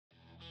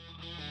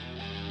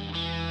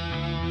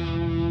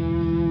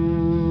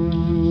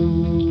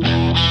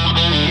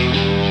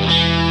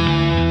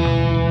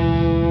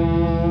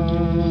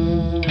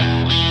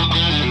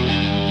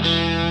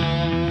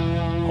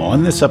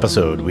On this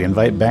episode, we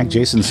invite back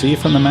Jason C.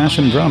 from the Mash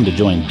and Drum to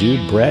join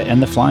Dude Brett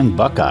and the Flying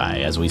Buckeye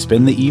as we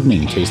spend the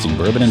evening tasting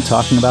bourbon and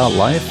talking about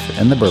life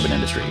and the bourbon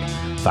industry.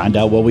 Find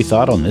out what we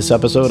thought on this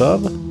episode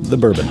of The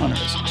Bourbon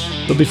Hunters.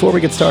 But before we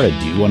get started,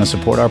 do you want to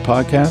support our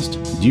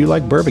podcast? Do you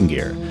like bourbon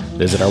gear?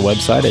 Visit our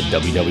website at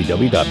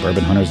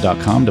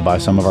www.bourbonhunters.com to buy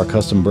some of our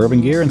custom bourbon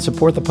gear and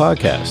support the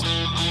podcast.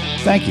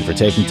 Thank you for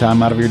taking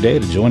time out of your day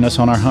to join us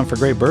on our hunt for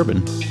great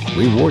bourbon.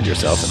 Reward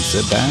yourself and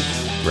sit back,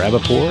 grab a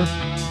pour,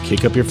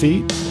 kick up your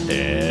feet,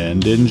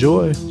 and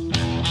enjoy.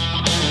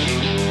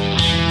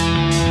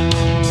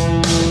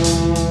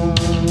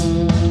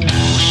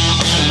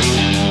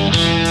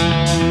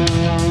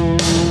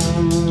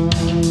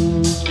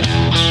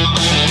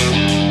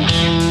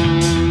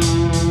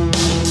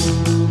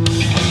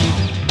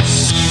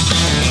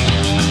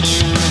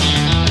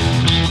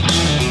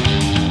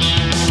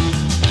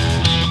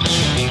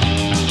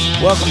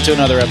 Welcome to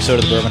another episode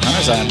of the Bourbon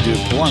Hunters. I'm Dude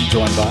Poor. I'm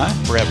joined by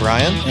Brett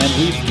Bryan.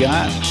 And we've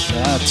got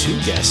two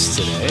guests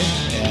today.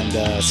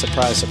 And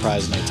surprise,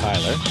 surprise, no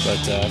Tyler. But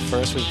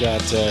first we've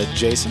got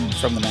Jason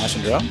from the Mash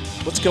and Drum.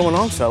 What's going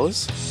on,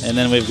 fellas? And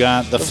then we've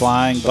got the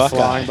Flying Buckeye.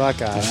 Flying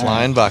Buckeye. The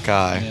Flying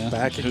Buckeye. Yeah.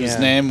 Back again. Whose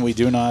name we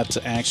do not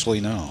actually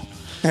know.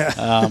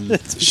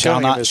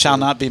 Shall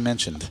not be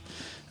mentioned.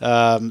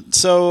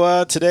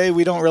 So today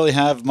we don't really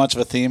have much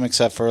of a theme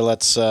except for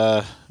let's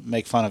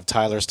make fun of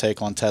Tyler's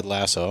take on Ted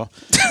Lasso.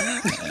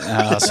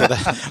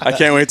 I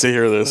can't wait to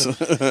hear this.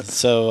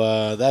 So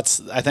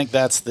I think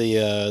that's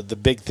the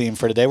big theme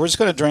for today. We're just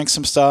going to drink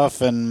some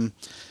stuff and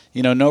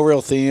no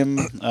real theme.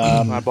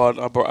 I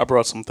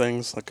brought some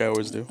things like I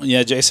always do.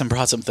 Yeah, Jason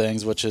brought some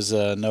things, which is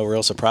no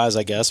real surprise,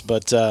 I guess.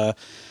 But I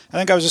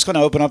think I was just going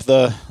to open up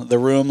the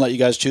room, let you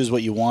guys choose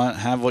what you want,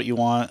 have what you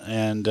want,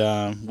 and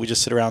we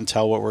just sit around and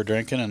tell what we're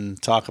drinking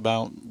and talk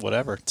about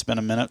whatever. It's been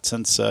a minute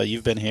since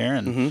you've been here,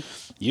 and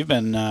you've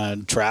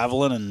been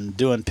traveling and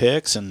doing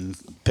picks and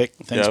pick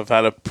things. Yeah, I've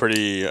had a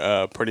pretty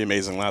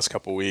amazing last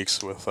couple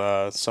weeks with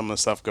some of the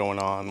stuff going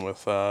on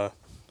with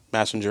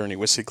Mash and Journey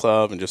Whiskey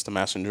Club and just the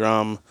Mash and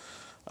Drum.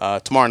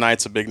 Tomorrow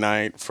night's a big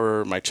night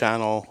for my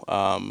channel.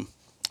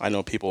 I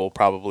know people will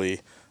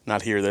probably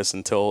not hear this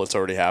until it's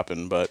already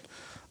happened, but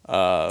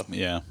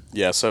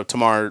so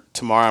tomorrow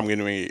I'm going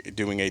to be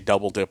doing a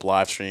double dip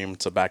live stream.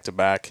 It's a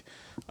back-to-back,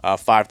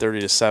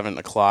 5:30 to 7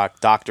 o'clock.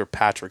 Dr.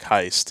 Patrick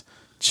Heist,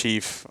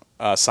 Chief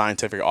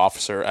Scientific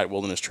Officer at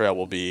Wilderness Trail,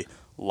 will be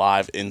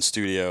live in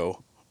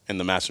studio in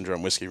the Mash and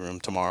Drum Whiskey Room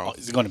tomorrow. Oh,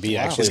 he's going to be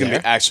He's going to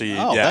be actually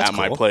at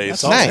my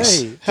place. That's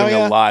nice. Doing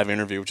a live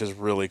interview, which is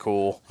really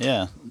cool.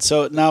 Yeah.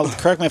 So now,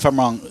 correct me if I'm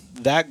wrong.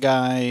 That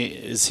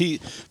guy,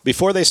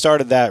 before they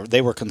started that,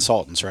 they were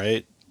consultants,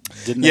 right?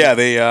 Didn't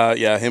they?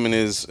 Him and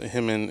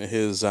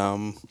his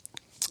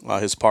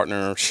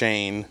partner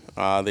Shane,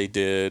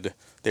 they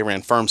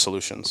ran Firm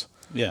Solutions.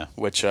 Yeah.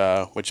 Which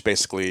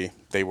basically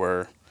they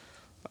were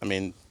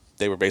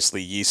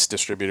basically yeast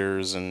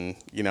distributors and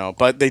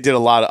but they did a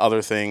lot of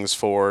other things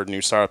for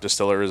new startup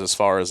distillers as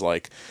far as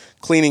like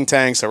cleaning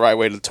tanks, the right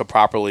way to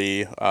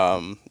properly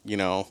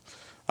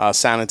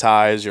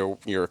sanitize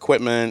your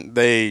equipment.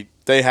 They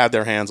had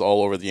their hands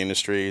all over the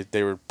industry.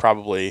 They were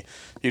probably,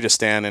 you just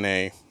stand in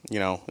a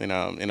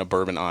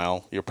bourbon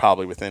aisle, you're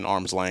probably within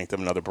arm's length of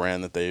another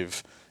brand that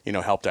they've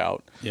helped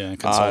out. Yeah, and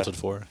consulted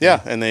for.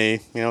 Yeah, and they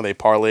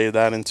parlayed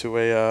that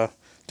into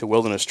to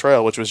Wilderness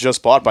Trail, which was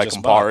just bought by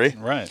Campari.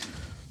 Right.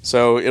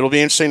 So it'll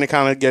be interesting to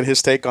kind of get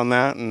his take on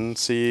that and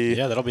see.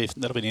 Yeah, that'll be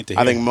neat to hear.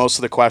 I think most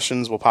of the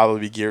questions will probably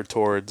be geared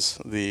towards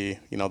the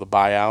the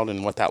buyout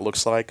and what that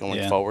looks like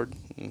going forward.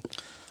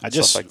 I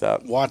just like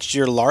that. Watched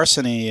your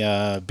Larceny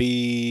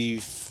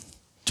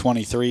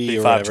B23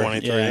 or whatever.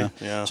 B523.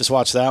 Yeah. Just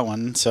watched that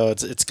one. So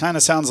it's kind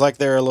of sounds like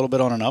they're a little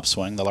bit on an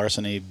upswing, the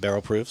Larceny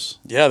barrel proofs.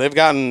 Yeah, they've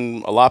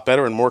gotten a lot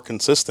better and more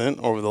consistent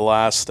over the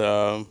last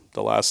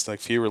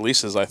few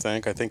releases. I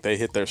think they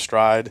hit their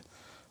stride.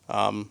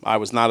 I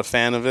was not a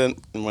fan of it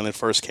when it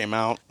first came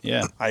out.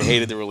 Yeah. I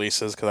hated the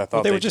releases because I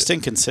thought they were just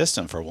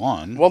inconsistent for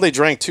one. Well, they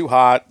drank too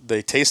hot.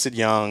 They tasted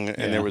young,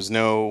 and there was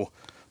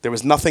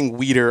nothing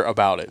weeder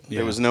about it. Yeah.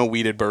 There was no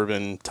weeded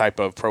bourbon type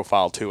of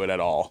profile to it at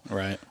all.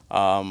 Right.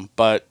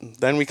 But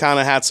then we kind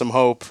of had some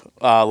hope.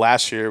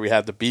 Last year we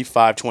had the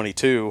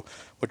B522,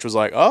 which was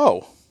like,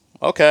 oh,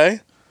 okay,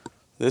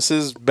 this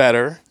is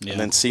better. Yeah. And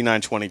then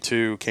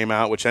C922 came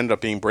out, which ended up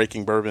being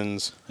Breaking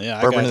Bourbon's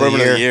Bourbon of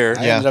the Year.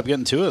 I ended up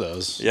getting two of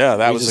those. Yeah,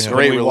 that was a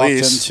great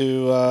release. Walked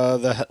into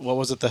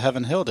the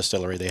Heaven Hill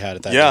distillery they had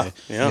at that day.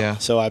 Yeah.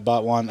 So I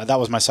bought one. That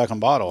was my second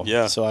bottle.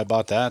 Yeah. So I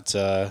bought that.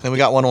 And we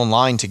got one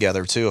online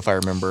together too, if I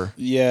remember.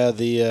 Yeah,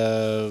 the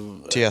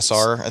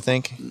TSR, I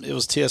think. It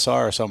was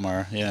TSR or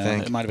somewhere.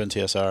 Yeah, it might have been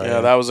TSR. Yeah,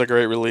 that was a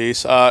great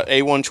release.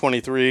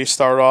 A123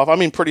 started off.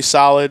 pretty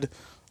solid.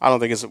 I don't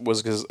think it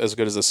was as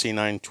good as the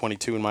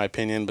C922 in my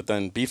opinion, but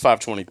then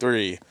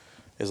B523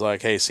 is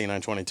like, hey,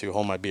 C922,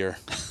 hold my beer.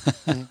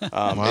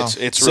 Wow.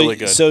 It's really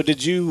good. So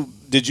did you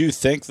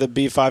think the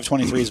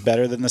B523 is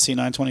better than the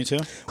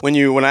C922?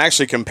 When I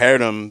actually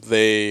compared them,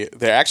 they're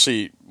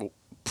actually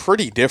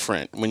pretty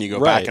different when you go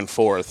Right. back and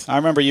forth. I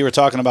remember you were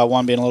talking about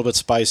one being a little bit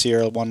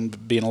spicier, one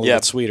being a little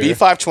bit sweeter.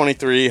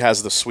 B523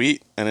 has the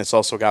sweet, and it's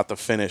also got the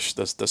finish,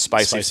 the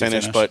spicy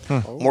finish, but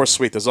more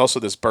sweet. There's also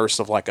this burst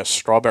of like a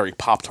strawberry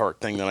Pop-Tart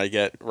thing that I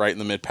get right in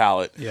the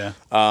mid-palate. Yeah.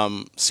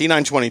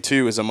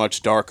 C922 is a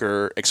much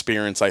darker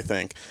experience, I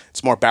think.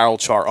 It's more barrel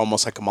char,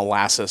 almost like a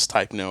molasses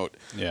type note.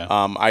 Yeah.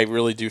 I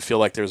really do feel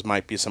like there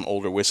might be some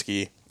older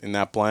whiskey in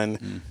that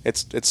blend.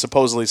 It's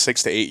supposedly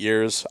 6 to 8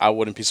 years. I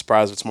wouldn't be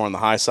surprised if it's more on the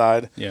high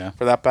side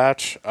for that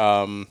batch.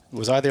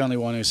 Was I the only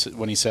one who,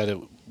 when he said it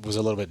was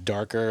a little bit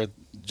darker,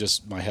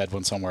 just my head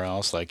went somewhere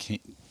else? Like he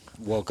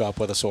woke up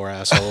with a sore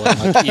asshole and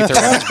like ether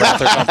on his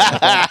breath or something like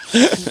that.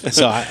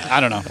 So I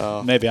don't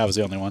know. Maybe I was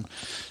the only one.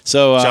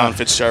 So John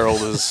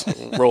Fitzgerald is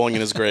rolling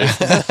in his grave.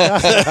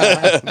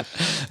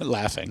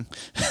 laughing.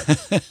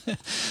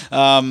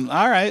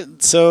 All right.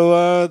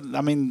 So,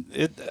 I mean,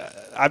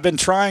 I've been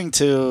trying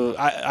to.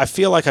 I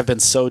feel like I've been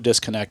so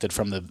disconnected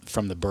from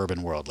the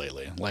bourbon world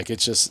lately. Like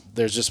there's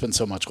just been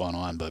so much going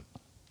on. But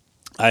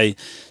I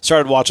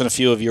started watching a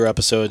few of your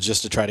episodes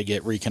just to try to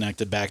get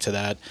reconnected back to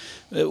that.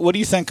 What do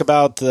you think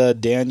about the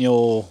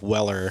Daniel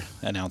Weller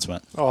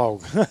announcement?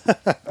 Oh,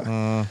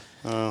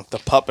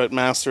 The puppet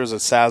masters at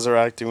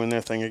Sazerac doing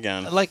their thing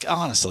again. Like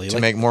honestly, To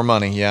make more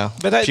money, yeah.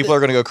 But People are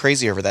going to go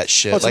crazy over that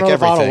shit, what's like another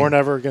bottle everything. we're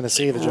never going to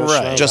see the Joe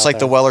Right. Schmo Just out like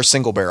the there. Weller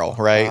single barrel,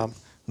 right?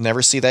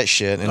 Never see that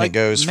shit, and like, it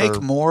goes make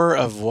for more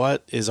of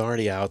what is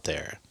already out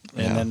there,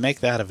 and Yeah. then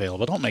make that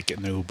available. Don't make it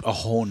a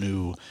whole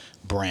new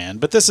brand.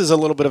 But this is a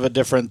little bit of a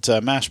different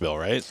mash bill,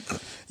 right?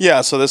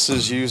 Yeah, so this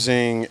is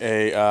using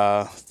it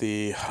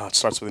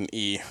starts with an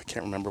E. I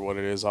can't remember what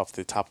it is off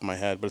the top of my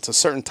head, but it's a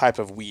certain type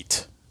of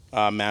wheat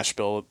mash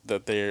bill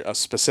a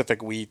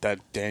specific wheat that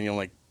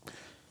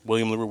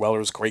William Lee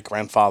Weller's great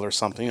grandfather or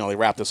something. They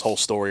wrap this whole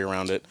story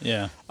around it.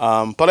 Yeah.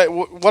 But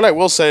what I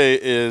will say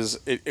is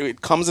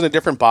it comes in a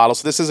different bottle,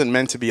 so this isn't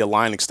meant to be a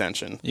line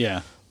extension.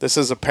 Yeah. This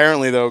is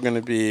apparently though going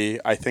to be,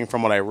 I think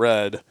from what I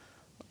read,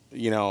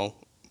 not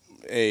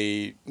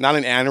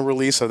an annual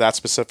release of that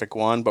specific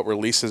one, but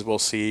releases we'll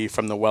see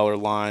from the Weller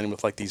line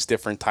with like these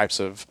different types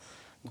of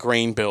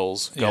grain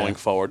bills going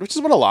forward, which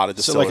is what a lot of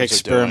So distillers like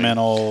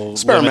experimental are doing.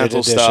 Experimental limited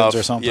editions stuff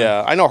or something.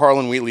 Yeah, I know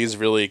Harlan Wheatley's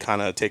really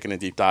kind of taken a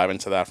deep dive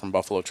into that from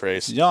Buffalo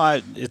Trace.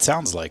 It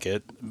sounds like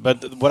it.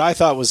 But what I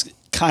thought was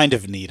kind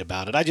of neat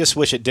about it, I just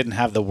wish it didn't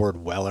have the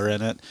word Weller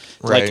in it.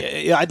 Right. Like,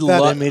 I'd That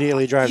love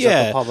immediately drives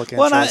up the public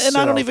interest. Well,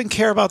 I don't even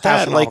care about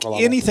that. Like astronomical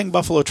level. anything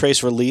Buffalo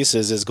Trace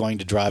releases is going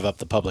to drive up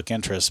the public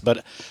interest.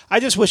 But I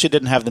just wish it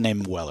didn't have the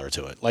name Weller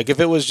to it. Like if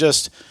it was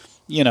just,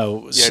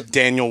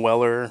 Daniel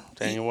Weller,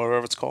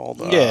 whatever it's called.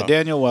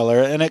 Daniel Weller,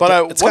 and it's one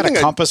got a thing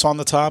compass on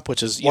the top,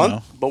 which is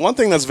But one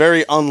thing that's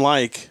very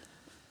unlike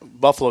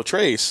Buffalo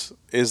Trace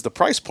is the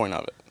price point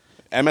of it.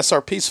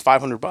 MSRP is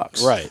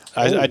 $500. Right.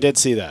 I did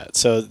see that.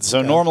 So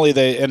normally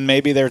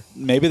maybe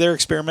they're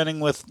experimenting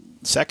with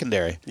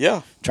secondary.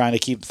 Yeah. Trying to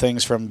keep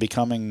things from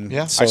becoming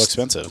so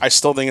expensive. I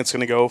still think it's going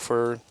to go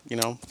for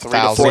 $3,000 to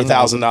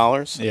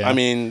 $4,000. Yeah. I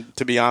mean,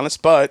 to be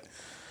honest, but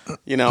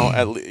being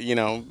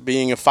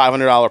a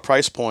 $500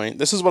 price point,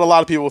 this is what a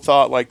lot of people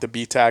thought like the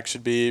B-Tac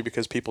should be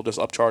because people just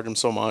upcharge them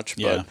so much.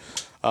 Yeah.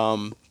 But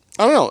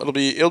I don't know.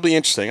 It'll be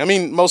interesting. I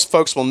mean, most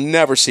folks will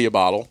never see a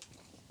bottle.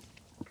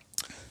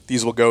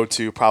 These will go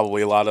to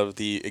probably a lot of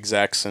the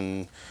execs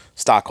and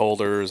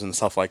stockholders and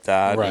stuff like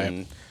that. Right.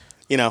 And,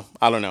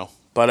 I don't know.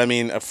 But, I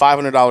mean, a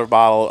 $500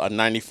 bottle, a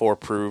 94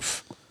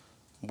 proof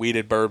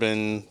wheated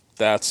bourbon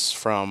that's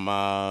from,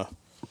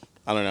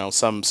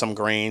 some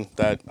grain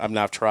that I've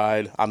not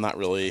tried. I'm not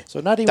really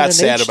So not even that an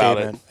sad age about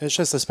statement. it. It's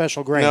just a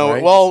special grain, No,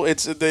 right? well,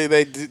 it's they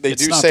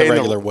It's do not say the in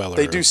regular Weller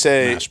they do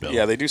say mash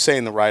bill. they do say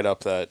in the write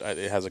up that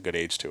it has a good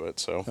age to it.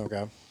 So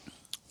Okay.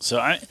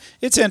 So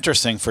it's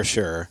interesting for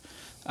sure.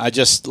 I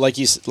just like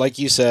you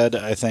said.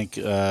 I think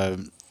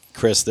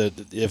Chris,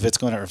 that if it's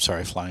going to, I'm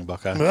sorry, Flying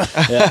Buckeye.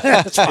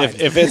 Yeah,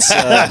 if it's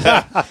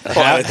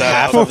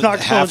half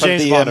of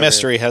James the Bond over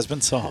mystery has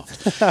been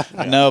solved.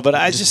 No, but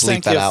I just bleep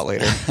think that out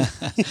later.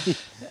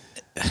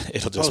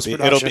 it'll just be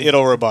Post-production.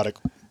 it'll robotic.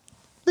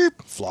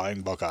 Beep.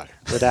 Flying Buckeye.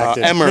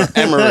 Redacted.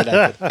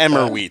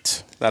 Emmer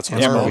wheat. That's what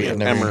it's Emmer called. wheat. I've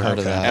never even heard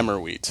of that. Emmer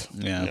wheat.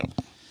 Yeah.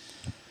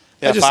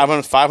 Yeah, just-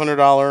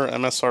 $500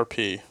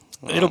 MSRP.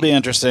 It'll be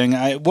interesting.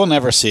 We'll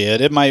never see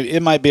it. It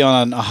might be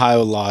on an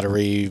Ohio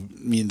lottery. I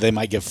mean, they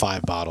might give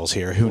 5 bottles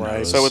here. Who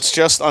knows? So it's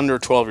just under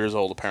 12 years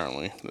old,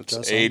 apparently. It's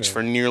Just aged under.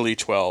 for nearly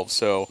 12.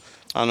 So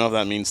I don't know if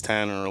that means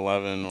 10 or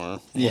 11 or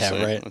we'll Yeah,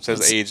 see. right. It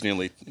says age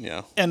nearly,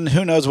 And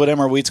who knows what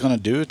Emmer wheat's going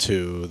to do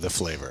to the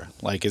flavor?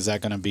 Like, is that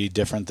going to be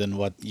different than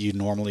what you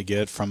normally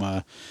get from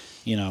a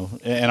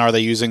And are they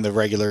using the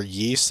regular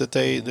yeast that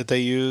they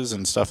use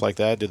and stuff like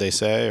that? Do they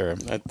say, or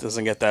It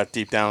doesn't get that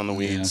deep down in the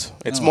weeds.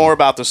 Yeah. It's more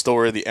about the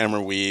story of the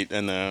Emmer wheat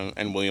and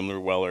William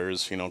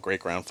Llewellyn's, great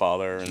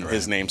grandfather and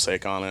his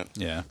namesake on it.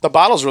 Yeah. The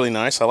bottle's really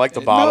nice. I like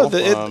the bottle.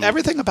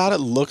 Everything about it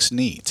looks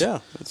neat. Yeah.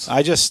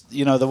 I just,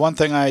 the one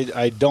thing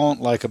I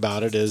don't like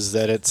about it is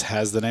that it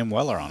has the name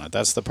Weller on it.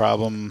 That's the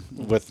problem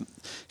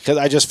because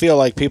I just feel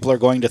like people are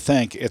going to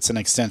think it's an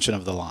extension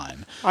of the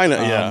line. I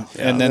know, yeah.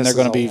 And then they're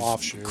going to be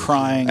offshoot.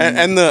 crying.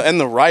 And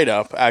the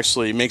write-up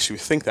actually makes you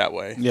think that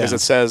way because Yeah.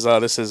 it says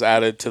this is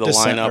added to the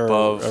lineup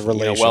of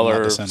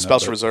Weller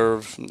Special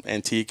Reserve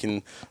Antique,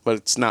 but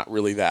it's not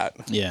really that.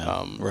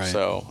 Yeah, right.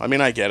 So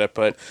I get it,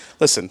 but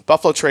listen,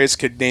 Buffalo Trace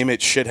could name it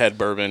shithead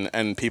bourbon,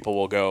 and people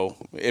will go.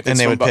 And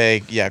they would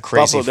pay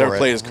crazy Buffalo, for it.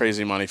 They'll pay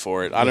crazy money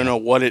for it. I don't know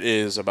what it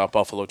is about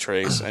Buffalo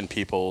Trace and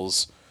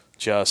people's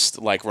just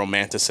like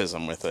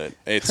romanticism with it.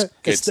 It's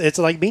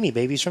like Beanie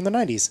Babies from the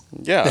 90s.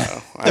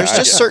 Yeah. There's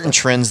just certain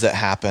trends that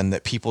happen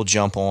that people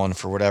jump on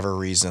for whatever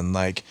reason.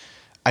 Like,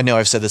 I know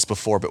I've said this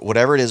before, but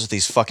whatever it is with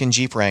these fucking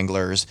Jeep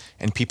Wranglers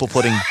and people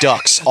putting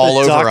ducks all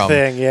over duck them.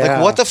 thing, yeah.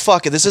 Like, what the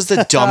fuck? This is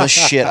the dumbest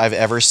shit I've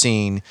ever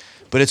seen.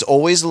 But it's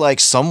always like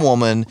some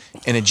woman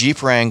in a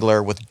Jeep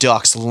Wrangler with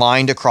ducks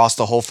lined across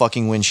the whole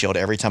fucking windshield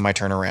every time I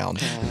turn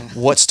around.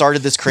 What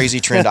started this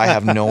crazy trend, I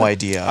have no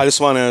idea. I just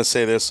want to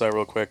say this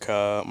real quick.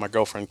 My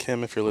girlfriend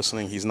Kim, if you're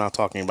listening, he's not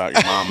talking about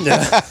your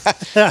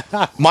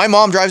mom. My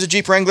mom drives a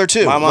Jeep Wrangler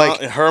too.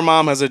 Her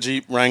mom has a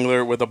Jeep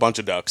Wrangler with a bunch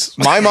of ducks.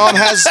 My mom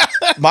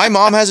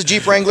has a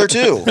Jeep Wrangler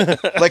too.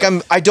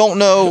 I don't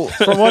know.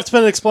 From what's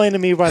been explained to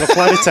me by the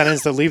flight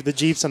attendants that leave the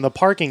Jeeps in the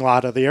parking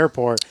lot of the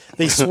airport,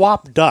 they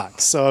swap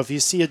ducks. So if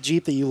you see a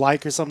Jeep that you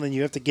like or something,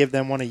 you have to give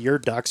them one of your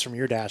ducks from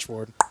your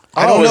dashboard.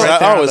 I don't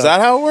know. Is that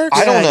how it works?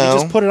 I don't know. You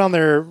just put it on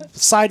their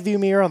side view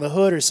mirror on the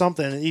hood or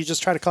something, and you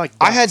just try to collect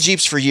ducks. I had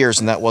Jeeps for years,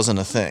 and that wasn't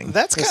a thing.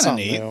 That's kind of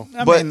something neat. new.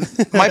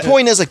 But my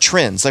point is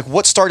trends. Like,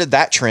 what started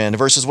that trend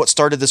versus what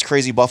started this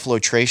crazy Buffalo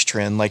Trace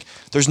trend? Like,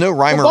 there's no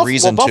rhyme or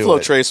reason to Buffalo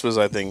it. Trace was,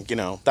 I think,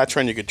 that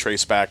trend you could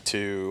trace back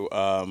to,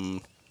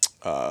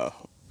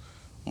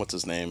 what's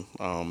his name?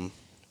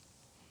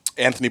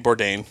 Anthony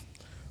Bourdain.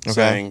 Okay.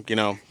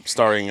 Saying,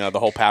 starring the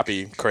whole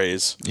Pappy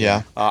craze.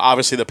 Yeah.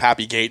 Obviously, the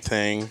Pappy Gate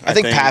thing. I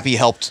think Pappy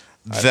helped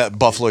the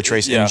Buffalo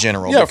Trace in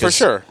general. Yeah, for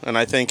sure. And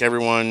I think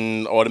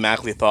everyone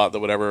automatically thought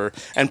that whatever.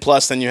 And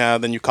plus, then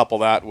you couple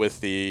that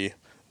with the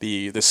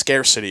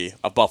scarcity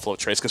of Buffalo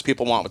Trace because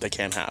people want what they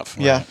can't have.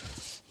 Yeah.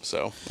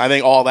 So I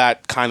think all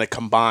that kind of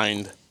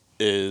combined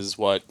is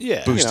what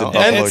boosted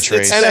Buffalo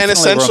Trace. And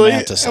essentially,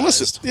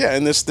 romanticized.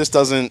 and this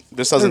doesn't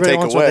Everybody take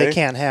wants away what they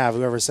can't have.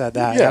 Whoever said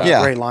that?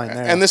 Yeah. Great line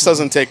there. And this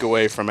doesn't take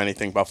away from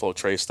anything Buffalo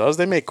Trace does.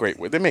 They make great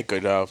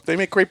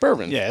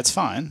bourbon. Yeah, it's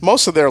fine.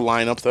 Most of their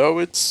lineup though,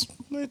 it's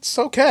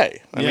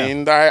okay. I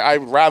mean,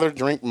 I'd rather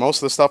drink most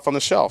of the stuff on the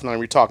shelf. Now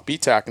we talk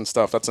BTAC and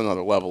stuff. That's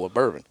another level of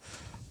bourbon.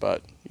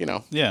 But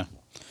Yeah,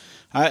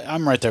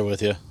 I'm right there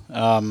with you.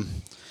 All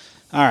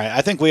right,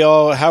 I think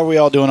how are we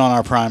all doing on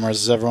our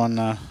primers? Is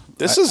everyone?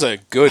 This is a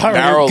good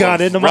barrel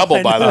of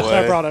Rebel, by the way.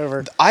 I brought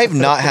over. I've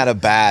not had a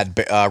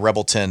bad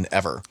Rebel 10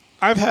 ever.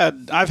 I've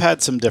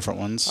had some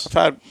different ones.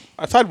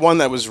 I've had one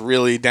that was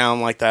really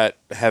down like that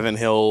Heaven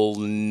Hill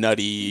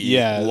nutty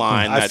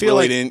line. I feel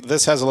like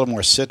this has a little more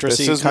citrusy.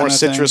 This is more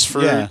citrus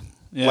fruit,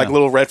 like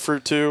little red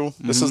fruit too.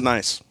 This is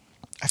nice.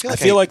 I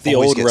feel like the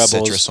old Rebels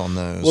citrus on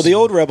those. Well, the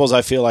old Rebels,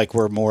 I feel like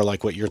were more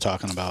like what you're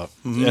talking about,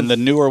 and the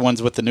newer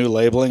ones with the new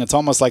labeling, it's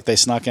almost like they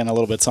snuck in a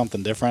little bit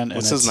something different.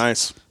 And this is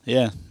nice.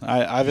 Yeah,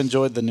 I've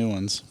enjoyed the new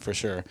ones for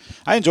sure.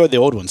 I enjoyed the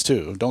old ones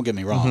too. Don't get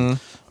me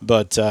wrong,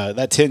 but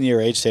that 10-year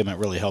age statement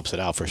really helps it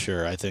out for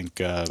sure. I think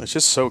it's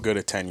just so good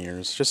at 10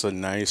 years. Just a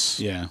nice,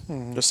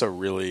 just a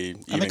really.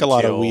 I think a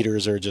lot of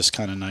weeders are just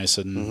kind of nice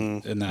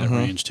in that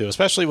range too,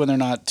 especially when they're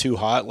not too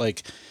hot.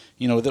 Like,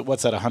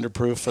 what's that, 100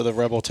 proof for the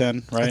Rebel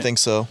 10, right? I think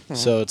so.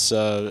 So it's,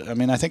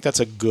 I think that's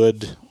a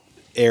good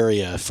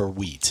area for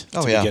wheat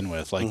to begin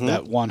with. Like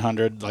that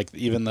 100, like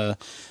even the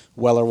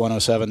Weller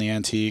 107, the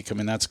antique,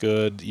 that's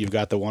good. You've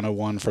got the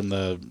 101 from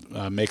the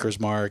Maker's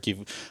Mark.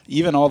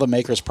 Even all the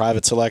Maker's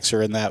private selects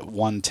are in that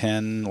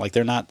 110. Like,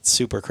 they're not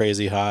super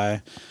crazy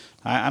high.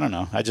 I don't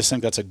know. I just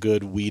think that's a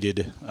good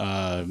weeded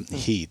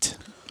heat.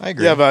 I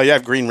agree. You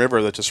have Green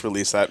River that just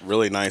released that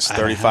really nice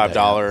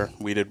 $35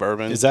 weeded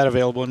bourbon. Is that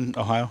available in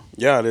Ohio?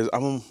 Yeah, it is.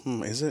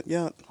 Is it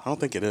yet? I don't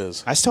think it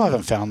is. I still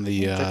haven't found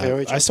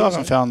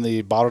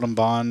the. Bottled and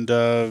Bond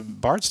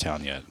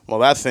Bardstown yet. Well,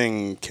 that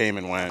thing came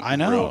and went. I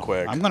know. Real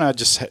quick. I'm gonna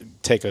just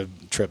take a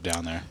trip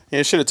down there. Yeah,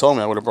 you should have told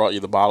me. I would have brought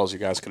you the bottles. You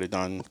guys could have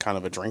done kind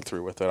of a drink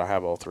through with it. I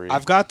have all three.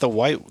 I've got the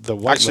white.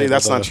 Actually,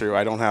 that's not true.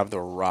 I don't have the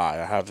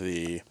rye. I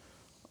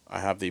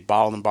have the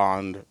Bottled and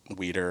Bond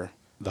Weeder.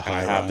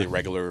 I have the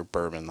regular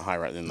bourbon, the high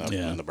rye in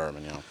the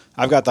bourbon. Yeah,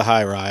 I've got the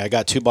high rye. I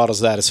got 2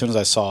 bottles of that as soon as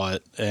I saw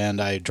it,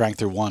 and I drank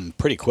through one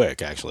pretty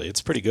quick. Actually,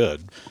 it's pretty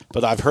good.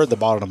 But I've heard the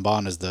Bottled and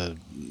Bond is the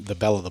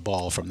bell of the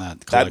ball from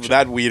that collection.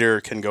 That Weeder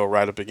can go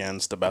right up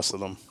against the best of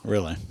them.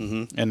 Really,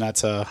 and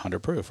that's 100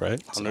 proof,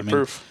 right? 100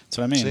 proof. That's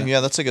what I mean. So, yeah,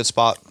 that's a good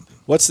spot.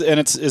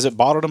 Is it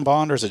bottled in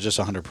bond or is it just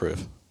 100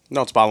 proof?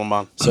 No, it's bottle and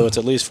bond. So it's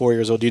at least 4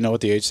 years old. Do you know what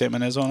the age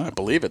statement is on I it?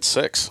 believe it's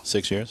 6.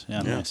 6 years.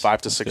 Yeah, Yeah, nice.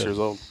 5 to 6 Good. years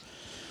old.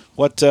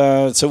 What?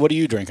 So what are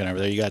you drinking over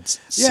there? You got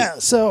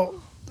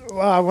So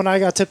when I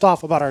got tipped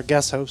off about our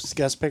guest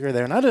picker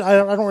there, and I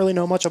don't really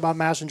know much about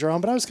Mash and Drum,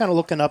 but I was kind of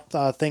looking up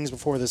things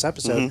before this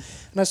episode,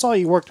 and I saw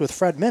you worked with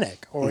Fred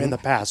Minnick, or in the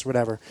past,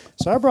 whatever.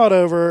 So I brought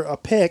over a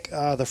pick,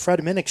 the Fred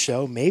Minnick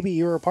Show. Maybe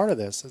you were a part of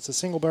this. It's a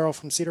single barrel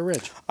from Cedar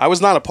Ridge. I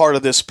was not a part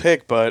of this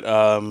pick, but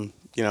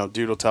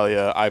dude will tell you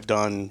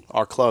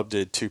our club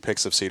did 2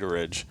 picks of Cedar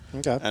Ridge,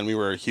 Okay. and we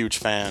were a huge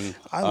fan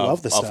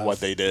love this of stuff. what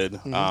they did.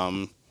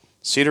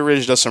 Cedar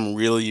Ridge does some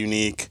really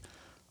unique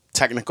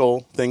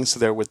technical things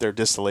with their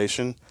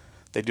distillation.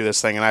 They do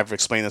this thing, and I've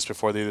explained this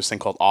before. They do this thing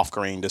called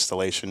off-grain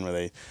distillation,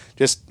 where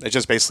it's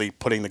just basically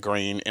putting the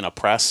grain in a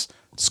press,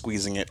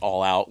 squeezing it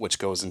all out, which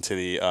goes into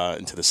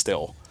the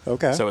still.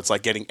 Okay. So it's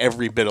like getting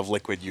every bit of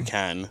liquid you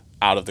can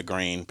out of the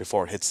grain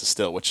before it hits the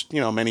still, which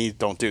many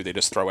don't do. They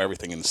just throw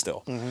everything in the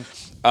still. And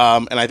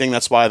I think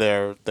that's why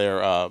their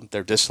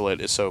distillate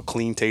is so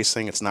clean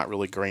tasting. It's not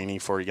really grainy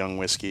for a young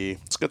whiskey.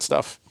 It's good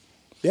stuff.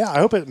 Yeah, I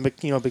hope it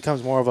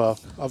becomes more of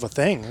a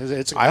thing. I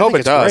hope think it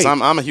it's does.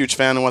 great. I'm a huge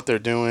fan of what they're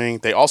doing.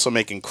 They also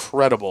make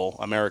incredible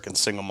American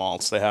single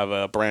malts. They have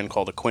a brand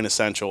called the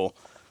Quintessential,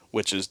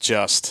 which is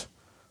just.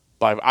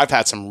 I've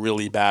had some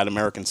really bad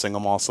American single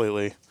malts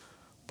lately,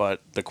 but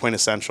the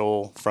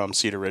Quintessential from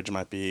Cedar Ridge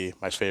might be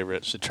my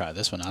favorite. Should try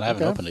this one out. I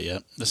haven't opened it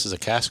yet. This is a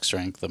cask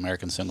strength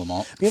American single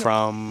malt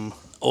From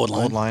Old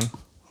Line.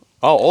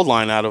 Old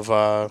Line out of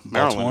Maryland,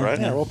 Baltimore? right?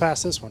 Yeah, we'll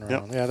pass this one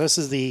around. Yep. Yeah, this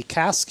is the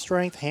cask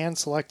strength hand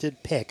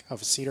selected pick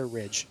of Cedar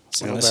Ridge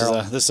single This barrel.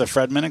 is a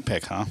Fred Minnick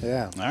pick, huh?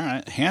 Yeah. All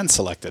right. Hand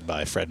selected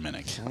by Fred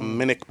Minnick.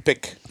 Minnick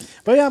pick.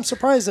 But yeah, I'm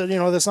surprised that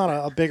there's not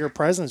a bigger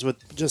presence with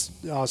just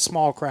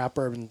small craft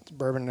bourbon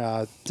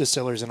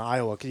distillers in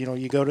Iowa. 'Cause,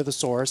 you go to the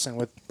source, and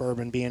with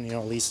bourbon being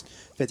at least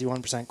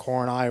 51%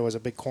 corn, Iowa's a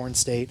big corn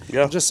state.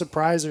 Yeah. I'm just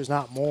surprised there's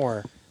not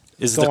more.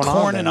 Is the going on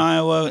corn in there.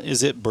 Iowa,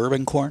 is it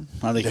bourbon corn?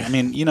 I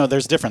mean,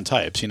 there's different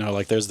types.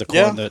 Like there's the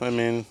corn that I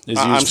mean, is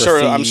I'm used for sure.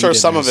 feed, I'm sure and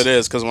some of there's- it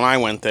is because when I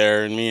went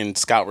there and me and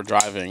Scott were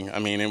driving, I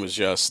mean, it was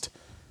just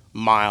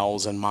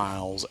miles and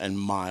miles and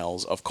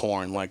miles of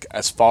corn, like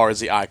as far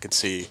as the eye could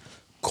see,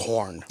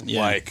 corn.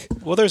 Yeah. Like,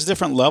 well, there's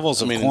different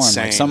levels of corn.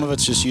 insane. Like some of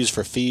it's just used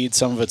for feed.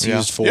 Some of it's Yeah.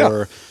 used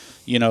for,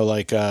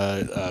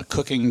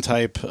 cooking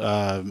type,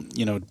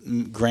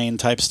 grain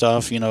type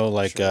stuff.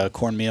 Like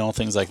cornmeal,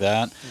 things like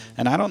that.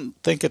 And I don't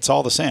think it's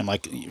all the same.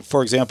 Like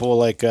for example,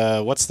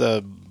 what's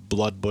the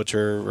Bloody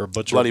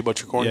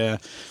Butcher corn. Yeah,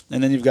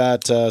 and then you've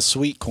got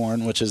sweet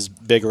corn, which is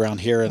big around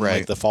here in like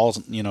Right. the fall.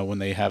 When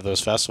they have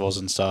those festivals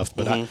and stuff.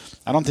 But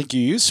I don't think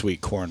you use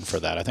sweet corn for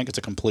that. I think it's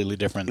a completely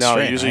different. No,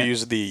 strain, you usually right?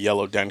 use the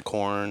yellow dent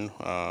corn.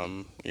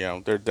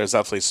 There's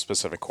definitely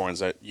specific corns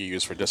that you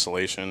use for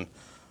distillation.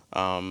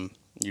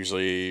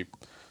 Usually,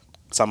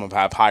 some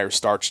have higher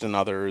starch than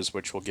others,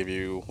 which will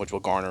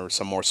garner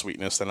some more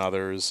sweetness than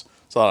others.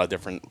 It's a lot of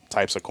different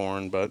types of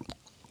corn, but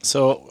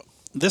So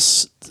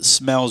this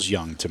smells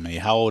young to me.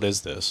 How old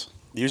is this?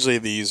 usually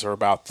these are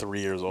about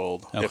 3 years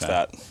old, if Okay.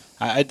 that.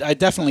 I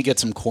definitely get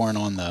some corn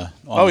on the.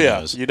 Oh the yeah,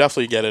 nose. you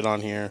definitely get it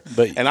on here.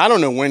 But- and I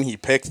don't know when he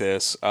picked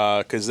this,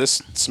 because this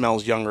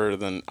smells younger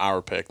than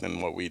our pick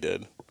than what we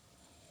did.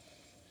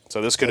 So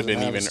this could have Doesn't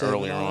been have a even statement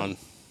earlier on on.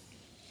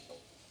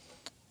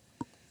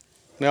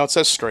 Now it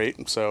says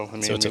straight, so I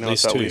mean, So it's we at know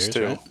least it's at 2 least years,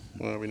 two. right?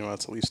 Well, we know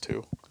it's at least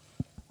 2.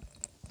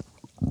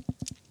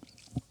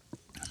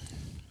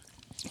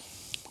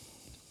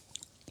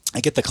 I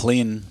get the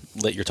clean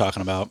that you're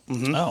talking about.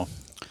 Mm-hmm. Oh,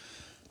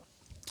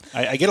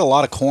 I get a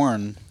lot of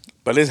corn,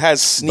 But it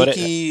has But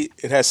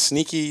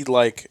sneaky,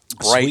 like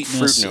bright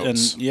sweetness, fruit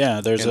notes. and yeah,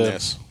 there's in a.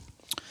 this.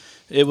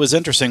 It was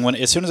interesting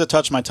as soon as it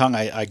touched my tongue,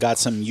 I got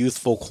some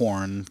youthful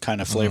corn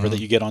kind of flavor Mm-hmm. that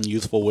you get on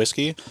youthful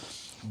whiskey.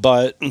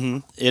 But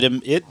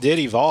it did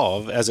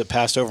evolve as it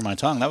passed over my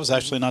tongue. That was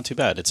actually not too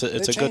bad. It's a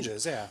It good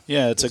changes, yeah.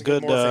 it's a There's a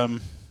good good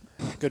morphing.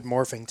 Good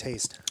morphing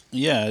taste.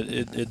 yeah.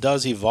 It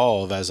does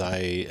evolve as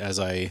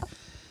I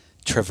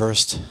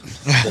traversed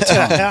the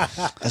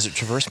tongue. As it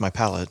traversed my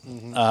palate.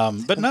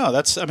 But no,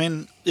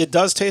 it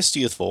does taste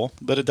youthful,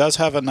 but it does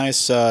have a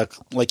nice,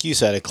 like you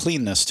said, a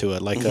cleanness to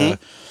it. Like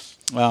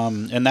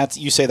and that's,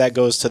 you say that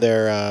goes to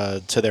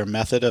their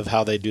method of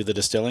how they do the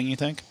distilling. You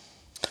think?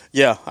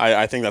 Yeah,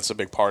 I think that's a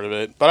big part of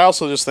it. But I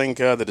also just think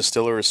the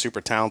distiller is super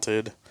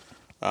talented.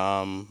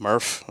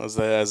 Murph, as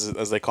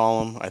they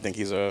call him. I think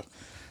he's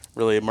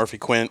really a Murphy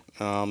Quint.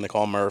 They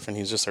call him Murph, and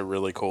he's just a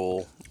really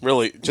cool,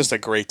 really just a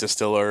great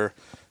distiller.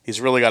 He's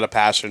really got a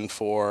passion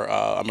for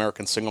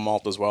American single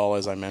malt as well,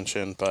 as I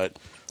mentioned. But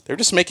they're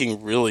just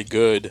making really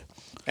good.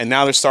 And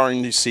now they're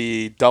starting to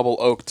see double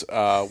oaked.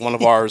 One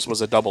of ours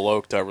was a double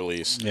oaked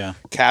release. Yeah.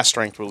 Cast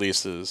strength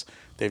releases.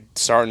 They're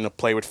starting to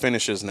play with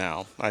finishes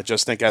now. I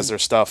just think as their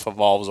stuff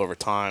evolves over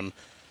time,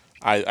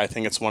 I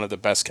think it's one of the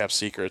best kept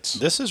secrets.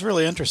 This is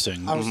really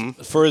interesting.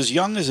 For as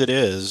young as it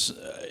is,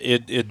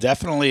 it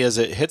definitely, as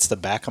it hits the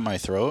back of my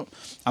throat,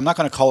 I'm not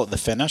going to call it the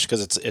finish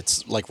because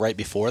it's like right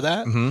before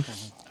that.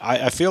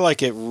 I feel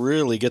like it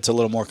really gets a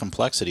little more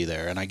complexity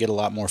there, and I get a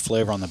lot more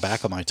flavor on the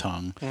back of my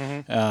tongue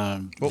What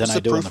than was I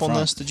the do on proof the on front.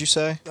 this? Did you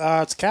say?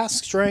 It's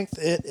cask strength.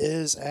 It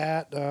is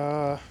at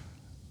about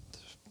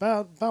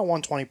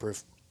 120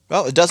 proof.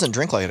 Well, it doesn't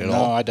drink like it at No,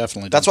 all. I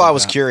definitely. That's don't why I think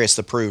was that. curious.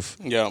 The proof.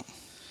 Yeah.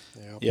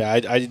 Yeah,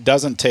 it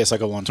doesn't taste like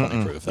a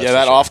 120 proof. That's Yeah, for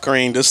that sure.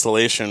 off-grain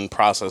distillation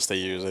process they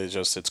use,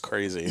 it's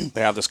crazy.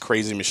 They have this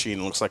crazy machine.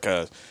 It looks like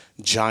a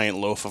giant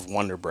loaf of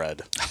Wonder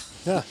Bread.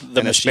 Yeah. The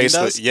And it's machine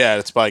basically does? yeah,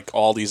 it's like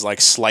all these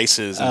like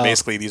slices, and Oh.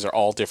 basically these are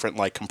all different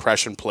like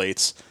compression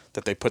plates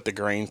that they put the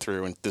grain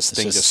through, and this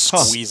thing just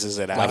just- squeezes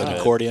it out like of an it.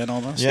 accordion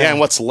almost. Yeah, and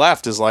what's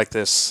left is like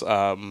this.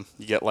 You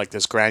get like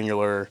this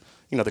granular,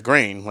 the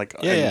grain, like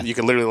and you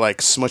can literally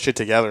like smush it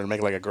together and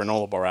make like a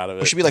granola bar out of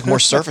it. It should be like more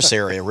surface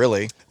area,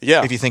 really.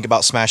 Yeah. If you think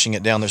about smashing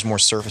it down, there's more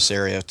surface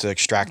area to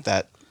extract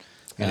that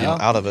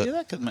out of it. Yeah,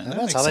 that That's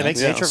makes how they make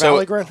sense. Yeah. Nature So-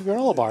 Valley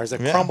granola bars. They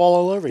crumble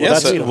all over you. Yeah,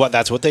 That's so-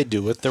 that's what they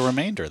do with the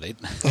remainder. They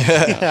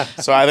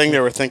So I think they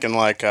were thinking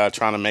like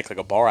trying to make like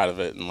a bar out of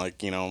it, and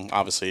like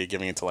obviously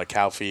giving it to like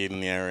cow feed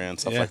in the area and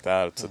stuff Yeah. like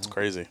that. It's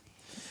crazy.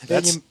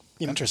 that's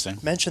you interesting.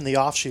 mentioned the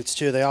offshoots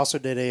too. They also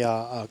did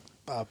a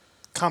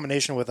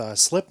combination with a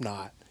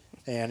Slipknot,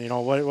 and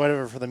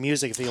whatever for the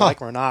music if you like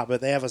them or not.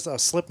 But they have a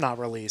Slipknot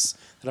release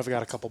that I've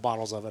got a couple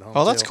bottles of at home.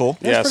 Oh, that's too. cool.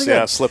 Yeah, it's Yes, pretty yeah,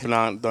 good.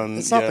 Slipknot done.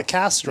 It's not yeah. the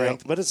cast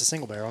strength, but it's a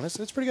single barrel, and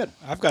it's pretty good.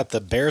 I've got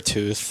the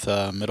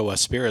Beartooth Middle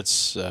West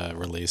Spirits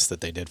release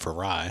that they did for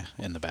rye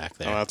in the back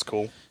there. Oh, that's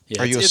cool.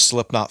 Yeah, Are you a it's-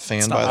 Slipknot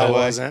fan, not- by I the way?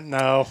 wasn't.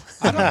 No.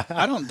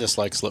 I don't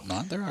dislike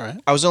Slipknot. They're all right.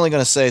 I was only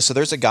going to say, so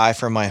there's a guy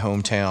from my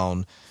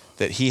hometown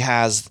that he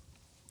has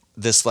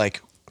this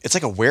it's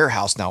like a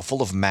warehouse now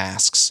full of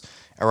masks.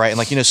 All right.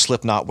 And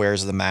Slipknot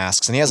wears the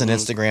masks, and he has an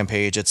Instagram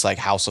page. It's like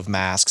House of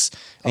Masks.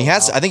 And I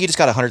think he just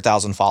got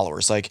 100,000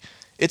 followers. Like,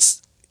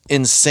 it's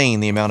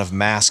insane the amount of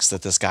masks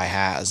that this guy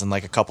has. And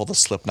like a couple of the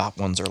Slipknot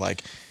ones are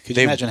like, Could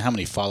you imagine how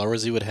many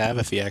followers he would have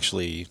if he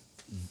actually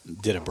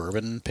did a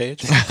bourbon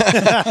page?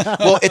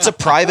 well, it's a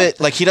private,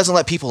 he doesn't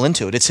let people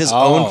into it. It's his Oh.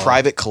 own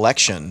private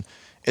collection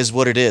is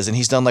what it is. And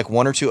he's done like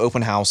 1 or 2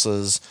 open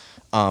houses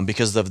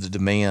because of the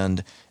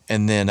demand.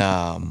 And then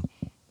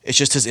it's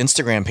just his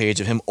Instagram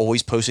page of him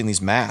always posting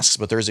these masks.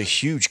 But there's a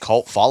huge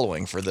cult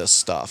following for this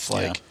stuff.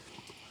 Yeah.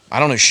 I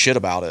don't know shit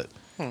about it.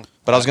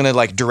 But I was going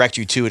to direct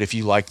you to it if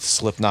you liked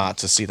Slipknot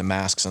to see the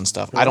masks and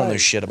stuff. I don't know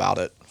Right. shit about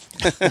it.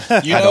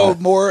 You know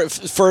more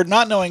for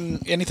not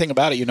knowing anything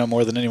about it. You know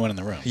more than anyone in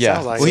the room. Yeah.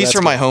 Sounds like well, it. he's That's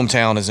from my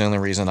hometown is the only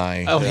reason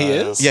I... Oh, he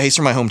is. Yeah, he's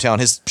from my hometown.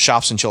 His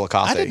shop's in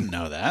Chillicothe. I didn't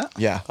know that.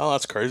 Yeah. Oh,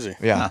 that's crazy.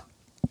 Yeah.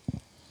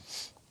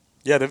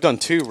 Yeah, they've done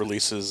 2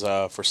 releases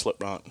for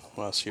Slipknot,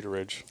 Cedar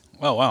Ridge.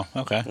 Oh wow.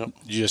 Okay. Yep.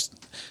 Did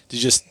you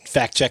just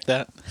fact check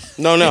that?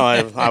 No,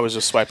 I was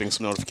just swiping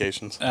some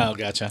notifications. Oh,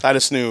 gotcha. I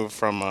just knew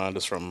from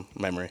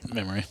memory.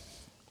 Memory.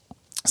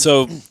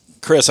 So,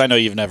 Chris, I know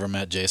you've never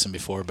met Jason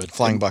before, but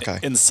Flying Buckeye.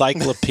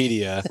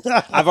 Encyclopedia.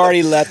 I've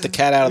already let the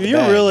cat out of the You're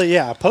bag. really,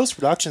 post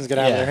production's going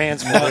to have Yeah. their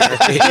hands full.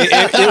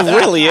 It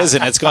really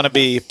isn't. It's going to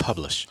be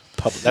publish.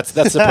 That's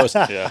the post.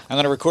 Yeah. I'm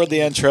going to record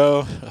the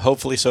intro,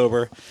 hopefully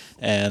sober,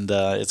 and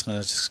it's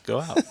going to just go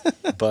out.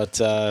 But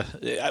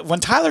when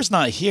Tyler's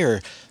not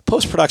here,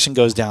 post production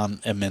goes down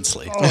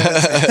immensely.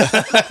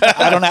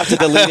 I don't have to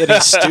delete any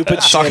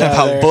stupid shit Talking out of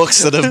about there.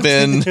 books that have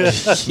been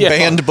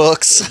banned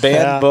books. Banned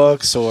Yeah.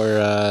 books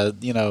or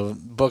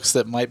books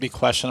that might be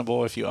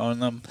questionable if you own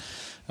them.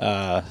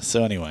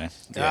 So anyway,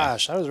 yeah.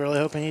 Gosh, I was really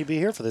hoping he'd be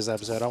here for this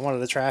episode. I wanted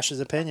to trash his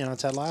opinion on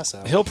Ted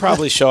Lasso. He'll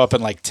probably show up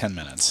in like 10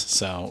 minutes.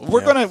 So we're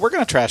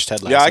gonna trash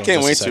Ted Lasso. Yeah, I in can't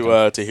just wait a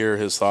second. to hear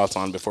his thoughts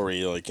on before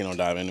we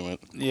dive into it.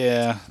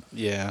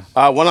 Yeah.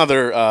 One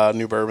other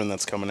new bourbon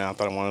that's coming out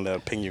that I wanted to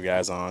ping you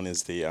guys on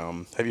is the.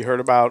 Have you heard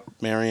about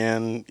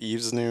Marianne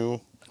Eve's new?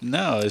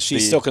 No, is she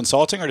The- still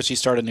consulting or does she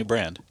start a new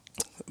brand?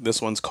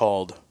 This one's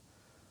called.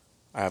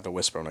 I have to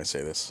whisper when I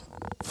say this.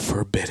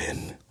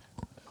 Forbidden.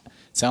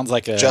 Sounds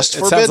like a Just it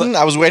sounds forbidden?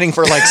 like- I was waiting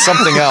for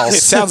something it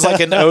else. sounds like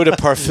an eau de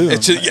parfum.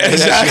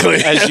 exactly.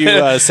 as you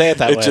say it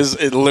that way.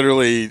 It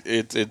literally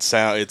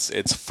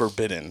it's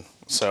forbidden.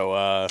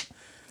 So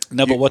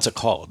No, but what's it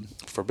called?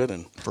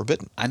 forbidden.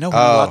 Forbidden. I know we're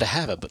allowed to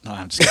have it, but no,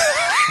 I'm just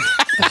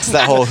It's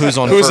that whole who's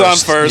on Who's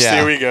first. on first? Yeah.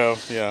 Here we go.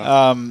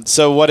 Yeah.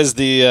 So what is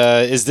the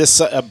is this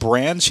a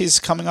brand she's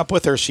coming up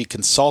with, or is she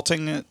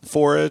consulting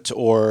for it,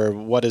 or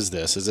what is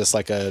this? Is this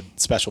like a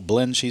special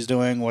blend she's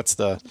doing? What's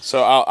the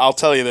So I'll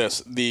tell you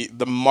this: the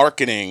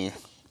marketing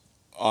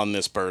on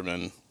this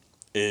bourbon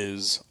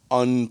is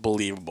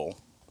unbelievable.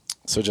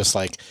 so just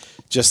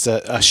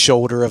a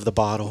shoulder of the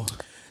bottle?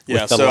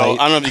 Yeah, with the so light?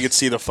 I don't know if you could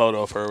see the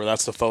photo of her, but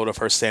that's the photo of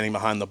her standing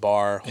behind the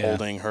bar Yeah.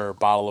 holding her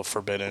bottle of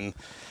Forbidden.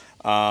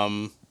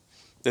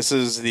 This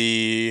is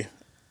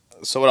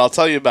so what I'll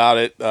tell you about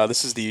it,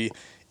 this is the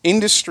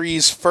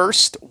industry's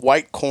first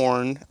white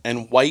corn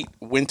and white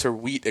winter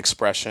wheat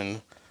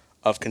expression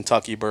of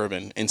Kentucky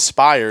bourbon,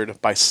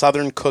 inspired by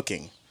Southern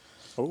cooking.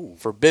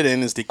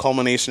 Forbidden is the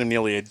culmination of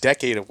nearly a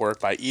decade of work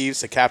by Eves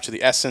to capture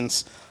the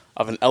essence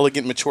of an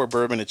elegant, mature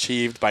bourbon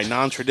achieved by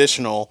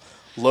non-traditional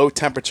low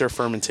temperature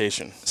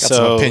fermentation. Got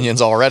some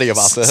opinions already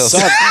about this.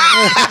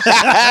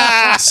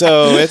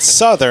 So it's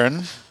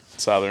Southern.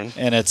 Southern.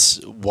 And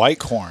it's white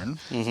corn.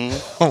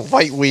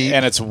 White wheat.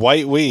 And it's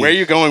white wheat. Where are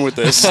you going with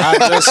this? I'm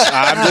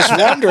just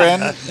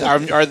wondering,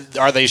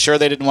 are they sure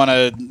they didn't want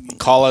to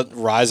call it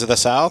Rise of the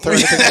South or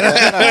anything like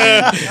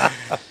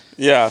that?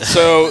 Yeah,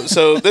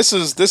 so this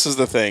is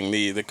the thing.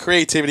 The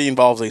creativity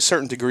involves a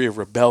certain degree of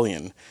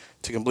rebellion.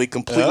 To be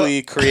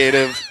completely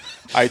creative,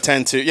 I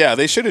tend to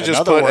they should have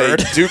just put a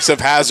Dukes of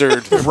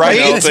Hazzard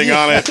thing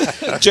on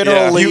it.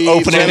 Generally, you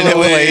open it and it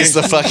plays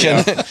the fucking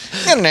as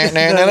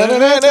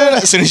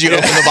soon as you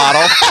open the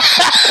bottle.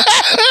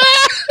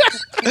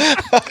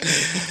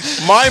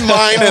 My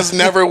mind has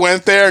never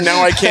went there.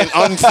 Now I can't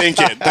unthink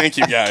it. Thank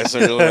you guys.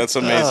 That's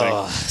amazing.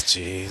 Oh,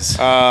 jeez.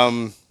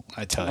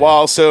 I tell you.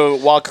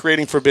 While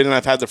creating Forbidden,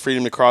 I've had the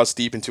freedom to cross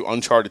deep into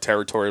uncharted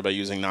territory by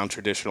using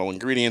non-traditional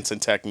ingredients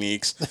and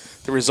techniques.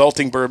 The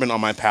resulting bourbon on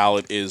my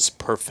palate is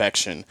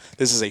perfection.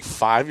 This is a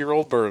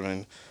 5-year-old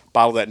bourbon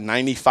bottled at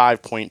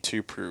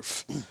 95.2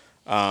 proof.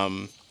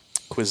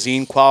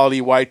 Cuisine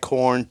quality white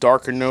corn,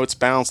 darker notes,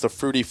 balance the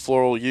fruity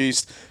floral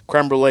yeast,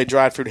 creme brulee,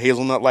 dried fruit,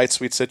 hazelnut, light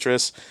sweet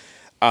citrus.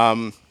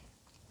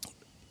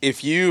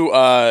 If you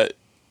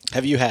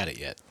have you had it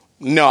yet?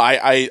 No,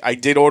 I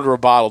did order a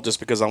bottle just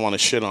because I want to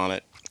shit on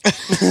it.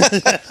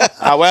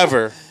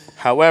 However,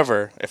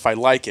 if I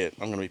like it,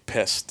 I'm going to be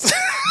pissed.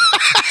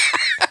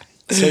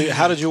 So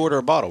how did you order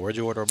a bottle? Where'd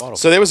you order a bottle?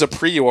 So there was a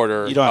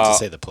pre-order. You don't have to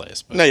say the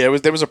place. But. No,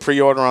 there was a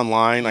pre-order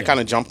online. I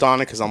kind of jumped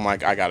on it because I'm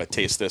like, I got to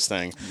taste this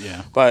thing.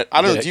 Yeah. But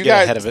I don't know. Do you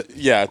guys ahead of it?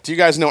 Yeah. Do you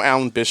guys know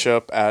Alan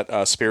Bishop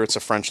at Spirits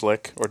of French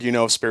Lick? Or do you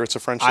know of Spirits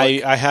of French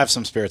Lick? I have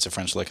some Spirits of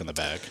French Lick in the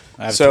bag.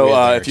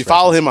 So if you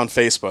follow him on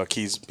Facebook,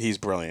 he's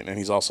brilliant and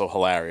he's also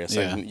hilarious.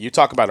 Yeah. And you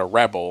talk about a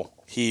rebel,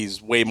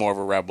 he's way more of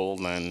a rebel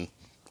than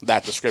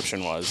that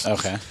description was.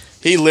 Okay.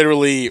 He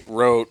literally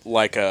wrote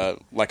like a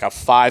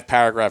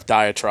 5-paragraph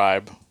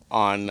diatribe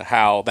on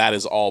how that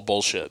is all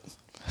bullshit.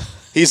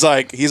 He's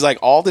like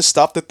all this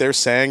stuff that they're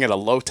saying at a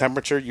low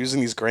temperature using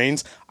these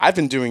grains. I've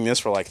been doing this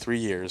for like 3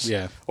 years.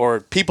 Yeah.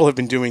 Or people have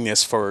been doing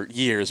this for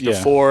years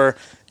before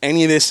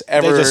any of this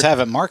ever. They just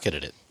haven't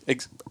marketed it.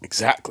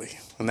 Exactly,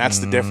 and that's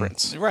the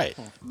difference. Right.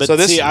 But so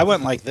I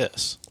went like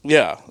this.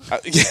 Yeah.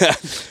 Yeah.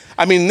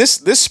 I mean,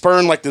 this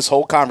spurned like this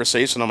whole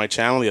conversation on my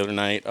channel the other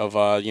night of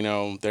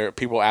there are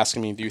people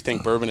asking me, do you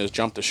think bourbon has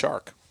jumped the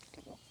shark?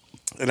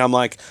 And I'm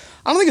like,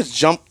 I don't think it's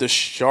jumped the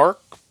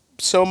shark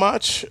so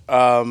much.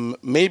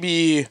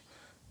 Maybe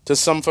to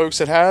some folks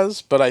it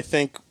has, but I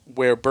think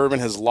where bourbon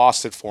has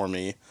lost its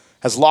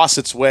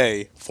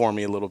way for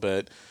me a little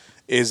bit,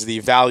 is the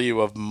value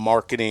of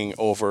marketing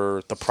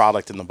over the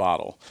product in the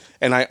bottle.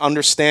 And I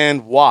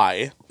understand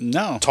why.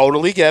 No.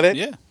 Totally get it.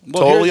 Yeah.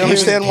 Well, totally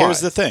understand why. Here's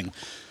the thing.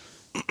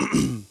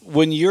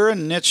 When you're a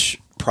niche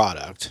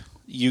product,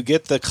 you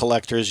get the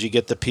collectors, you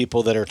get the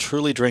people that are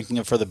truly drinking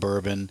it for the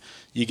bourbon.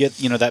 You get,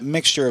 that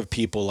mixture of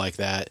people like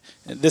that.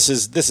 This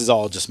is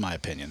all just my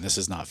opinion. This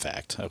is not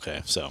fact.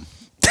 Okay, so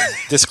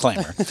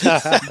disclaimer.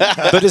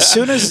 But as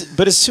soon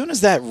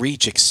as that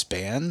reach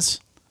expands,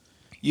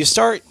 you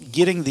start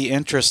getting the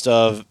interest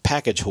of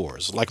package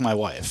whores, like my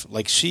wife.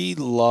 Like, she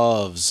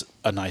loves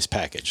a nice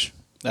package.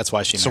 That's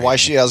why she married me.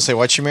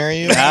 Why'd she marry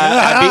you?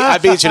 I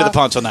beat you to the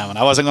punch on that one.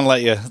 I wasn't going to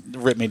let you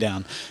rip me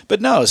down.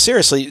 But no,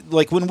 seriously,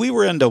 like when we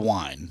were into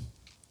wine,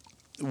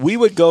 we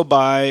would go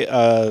by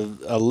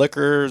a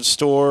liquor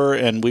store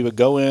and we would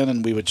go in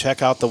and we would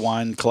check out the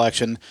wine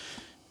collection.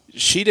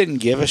 She didn't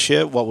give a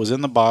shit what was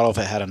in the bottle. If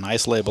it had a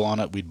nice label on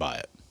it, we'd buy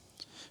it.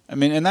 I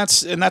mean, and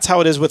that's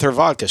how it is with her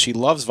vodka. She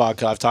loves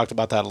vodka. I've talked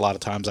about that a lot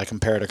of times. I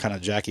compare her to kind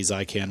of Jackie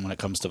Zykan when it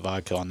comes to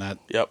vodka on that.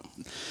 Yep.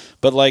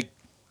 But like,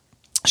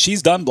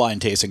 she's done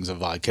blind tastings of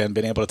vodka and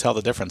been able to tell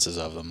the differences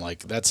of them.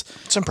 Like,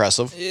 it's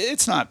impressive.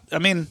 It's not. I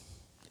mean,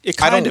 it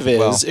kind of is.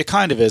 Well, it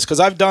kind of is, because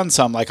I've done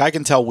some. Like, I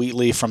can tell wheat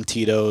leaf from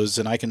Tito's,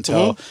 and I can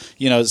tell.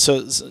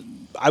 So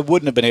I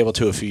wouldn't have been able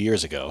to a few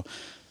years ago.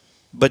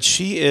 But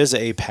she is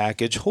a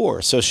package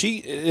whore. So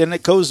and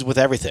it goes with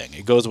everything.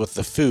 It goes with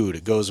the food.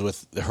 It goes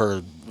with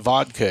her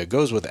vodka. It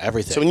goes with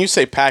everything. So when you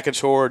say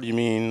package whore, do you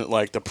mean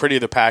like the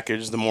prettier the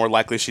package, the more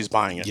likely she's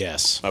buying it?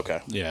 Yes.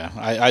 Okay. Yeah.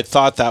 I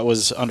thought that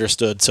was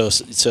understood. So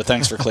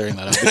thanks for clearing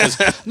that up.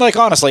 Because, like,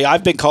 honestly,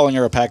 I've been calling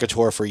her a package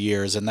whore for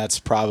years, and that's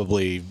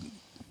probably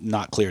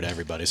not clear to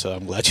everybody. So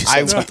I'm glad you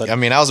said something. I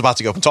mean, I was about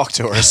to go and talk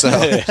to her. So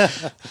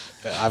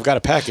I've got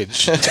a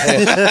package. You're a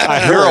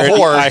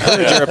whore. I heard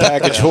you're a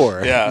package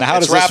whore. Yeah. Now, how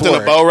it's does this wrapped work?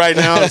 in a bow right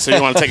now, so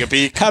you want to take a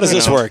peek? How does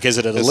this work? Is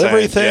it a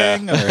delivery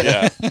thing?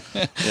 Yeah.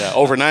 Yeah.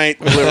 Overnight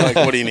delivery. Like,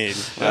 what do you need?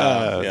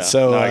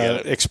 So I get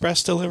it.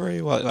 Express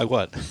delivery. Like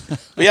what?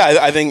 But yeah,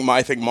 I think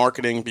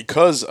marketing,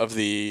 because of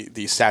the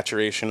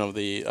saturation of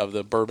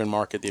the bourbon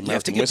market, the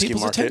American whiskey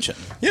market. Attention.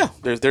 Yeah,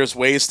 there's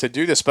ways to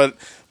do this, but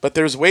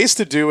there's ways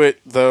to do it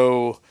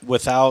though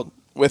without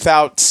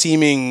without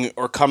seeming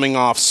or coming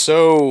off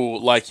so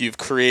like you've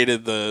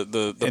created the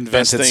best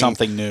Invented thing.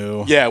 something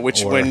new. Yeah,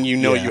 which or- when you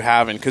know yeah. you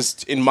haven't,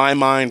 because in my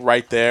mind,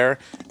 right there,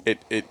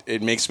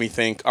 it makes me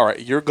think. All right,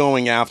 you're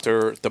going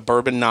after the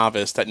bourbon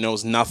novice that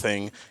knows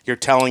nothing. You're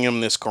telling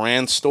them this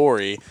grand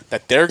story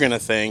that they're gonna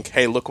think,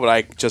 hey, look what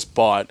I just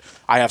bought.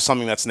 I have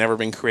something that's never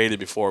been created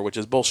before, which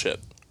is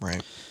bullshit.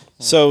 Right.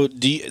 So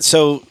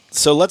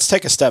so let's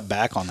take a step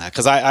back on that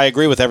because I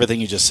agree with everything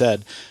you just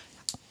said.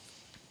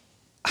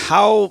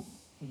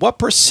 What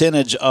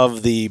percentage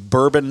of the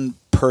bourbon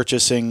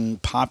purchasing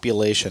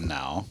population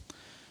now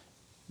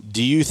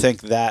do you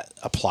think that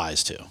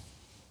applies to?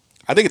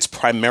 I think it's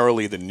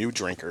primarily the new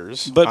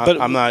drinkers.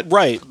 But I'm not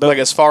right. But like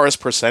as far as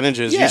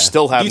percentages, you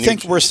still have. Do you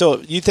think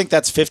you think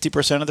that's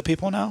 50% of the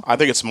people now? I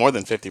think it's more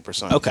than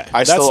 50%. Okay,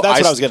 that's what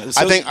I was getting.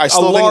 So I think a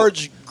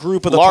large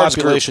group of the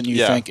population.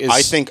 You think is?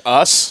 I think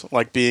us,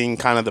 like being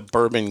kind of the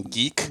bourbon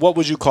geek. What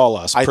would you call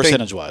us,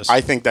 percentage wise?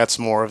 I think that's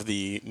more of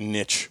the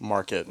niche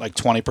market, like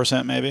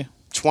 20%, maybe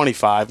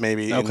 25,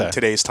 maybe Okay. in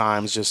today's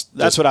times.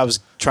 That's what I was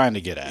trying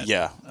to get at.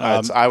 Yeah,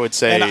 I would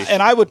say,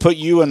 and I would put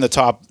you in the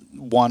top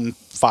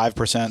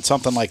 5%,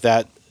 something like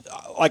that.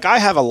 Like I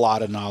have a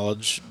lot of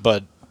knowledge,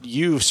 but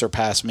you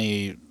surpass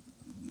me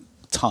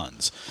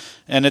tons,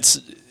 and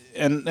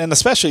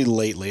especially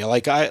lately.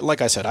 Like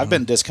I said, I've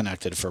been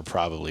disconnected for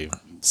probably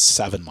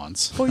 7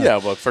 months. well, yeah,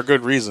 but for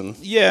good reason.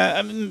 Yeah,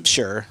 I mean,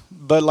 sure,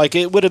 but like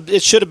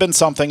it should have been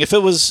something.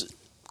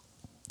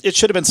 It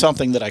should have been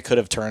something that I could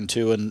have turned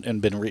to and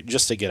been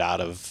just to get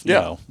out of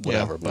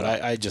whatever. But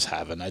I just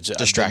haven't.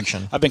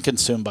 Distraction. I've been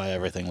consumed by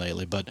everything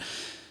lately. But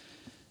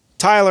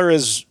Tyler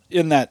is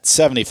in that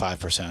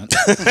 75%.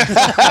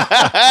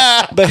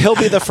 But he'll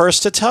be the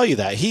first to tell you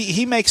that.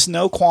 He makes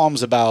no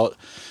qualms about,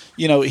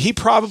 he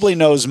probably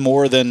knows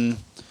more than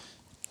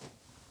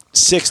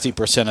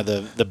 60%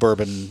 of the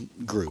bourbon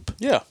group.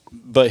 Yeah.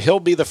 But he'll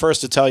be the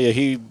first to tell you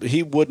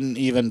he wouldn't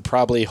even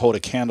probably hold a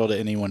candle to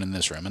anyone in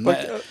this room. And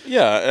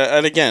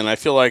and again, I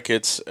feel like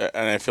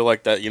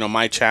that,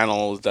 my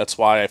channel, that's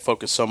why I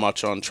focus so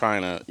much on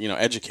trying to,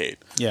 educate.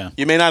 Yeah.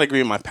 You may not agree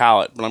with my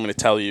palate, but I'm going to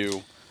tell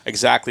you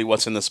exactly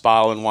what's in this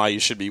bottle and why you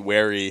should be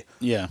wary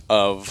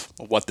of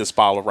what this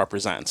bottle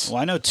represents.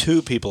 Well, I know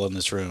 2 people in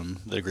this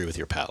room that agree with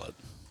your palate.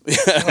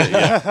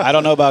 I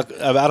don't know about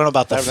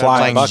the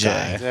Flying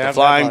Buckeye. The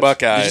Flying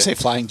Buckeye. Did you say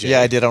Flying J?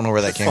 Yeah, I did. I don't know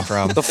where that came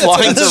from. The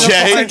Flying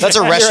J? That's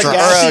a restaurant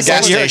or a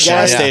gas You're at a station.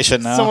 gas yeah.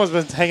 station now. Someone's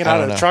been hanging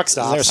out at a truck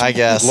stop. There's some I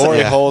guess, glory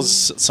yeah.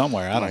 holes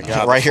somewhere. I don't know.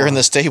 God. Right here in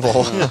the stable.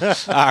 All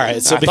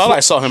right. So I thought I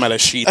saw him at a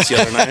Sheets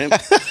the other night.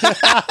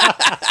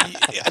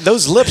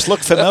 those lips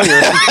look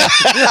familiar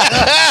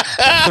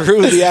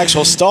through the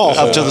actual stall.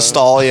 Up to the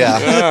stall,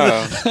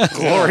 yeah.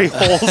 Glory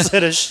holes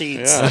in a sheet.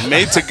 Yeah.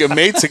 Made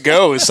to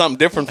go is something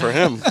different for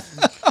him.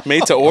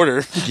 Made to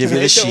order. Give you the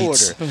Made to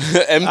sheets. order.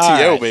 MTO,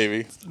 All right.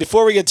 baby.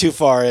 Before we get too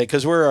far,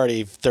 because we're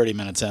already 30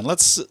 minutes in,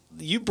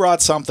 you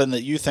brought something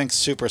that you think's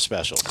super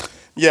special.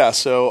 Yeah,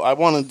 so I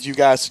wanted you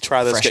guys to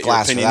try this, Fresh get your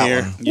glass for opinion that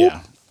here. one.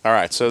 Yeah. All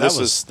right, so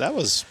That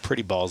was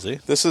pretty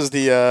ballsy. this is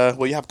the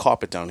you have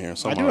carpet down here.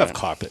 I do have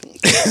carpet.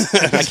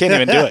 I can't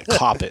even do it.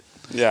 Cop it.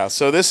 Yeah,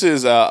 so this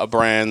is a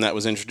brand that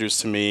was introduced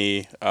to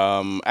me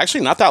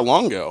actually not that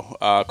long ago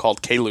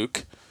called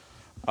K-Luke.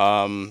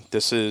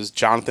 This is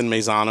Jonathan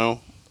Maisano,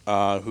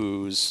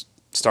 who's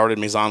started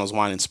Maisano's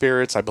Wine and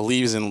Spirits. I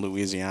believe he's in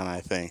Louisiana,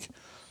 I think.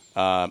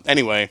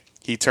 Anyway,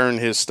 he turned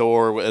his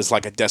store as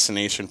like a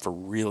destination for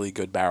really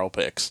good barrel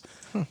picks.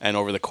 And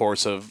over the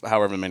course of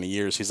however many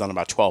years, he's done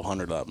about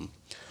 1,200 of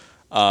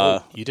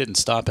them. You didn't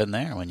stop in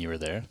there when you were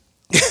there.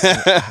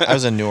 I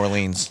was in New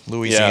Orleans,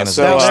 Louisiana.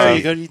 so,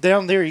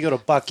 Down there you go to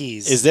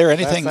Buc-ee's. Is there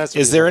anything? That's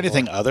what Is there you're going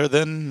anything other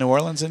than New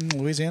Orleans and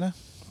Louisiana?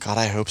 God,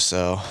 I hope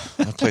so.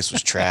 That place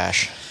was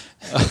trash.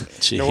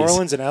 Jeez. New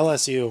Orleans and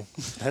LSU.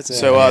 That's it.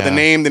 So Yeah. the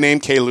name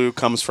K-Luke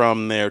comes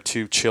from their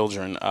 2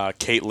 children,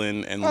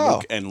 Caitlin and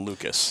Luke and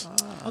Lucas.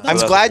 I'm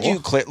glad you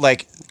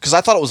because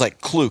I thought it was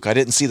like Kluke. I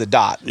didn't see the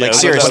dot. Yeah, Like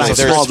it's seriously, a there's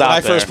small dot When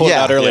I first there. pulled it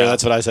out Yeah. earlier, Yeah.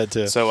 that's what I said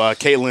too. So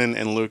Caitlin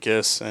and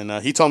Lucas, and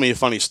he told me a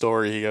funny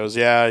story. He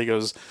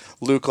goes,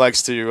 Luke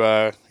likes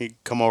to he'd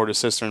come over to his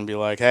sister and be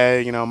like,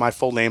 hey, my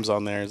full name's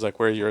on there. He's like,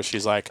 where's yours?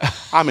 She's like,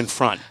 I'm in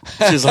front.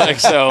 She's like,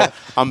 so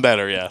I'm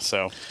better, yeah.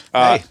 So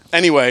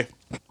anyway,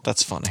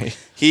 That's funny.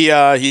 he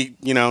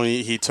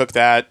took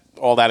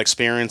all that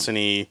experience and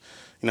he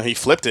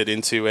flipped it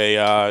into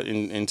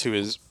into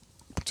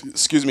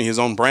his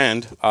own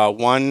brand.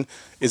 One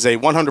is a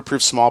 100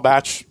 proof small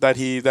batch that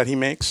he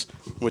makes,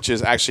 which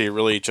is actually a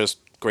really just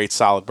great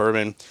solid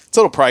bourbon. It's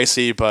a little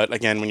pricey, but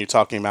again, when you're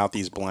talking about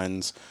these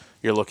blends,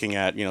 you're looking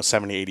at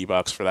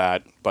 $70-$80 for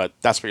that. But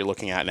that's what you're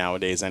looking at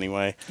nowadays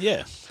anyway.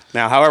 Yeah.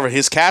 Now, however,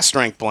 his cast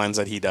strength blends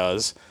that he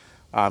does,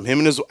 him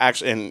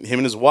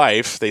and his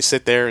wife, they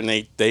sit there and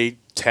they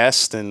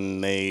test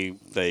and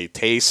they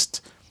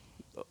taste.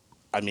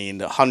 I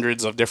mean,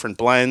 hundreds of different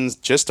blends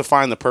just to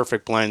find the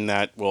perfect blend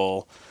that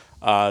will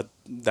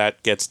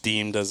that gets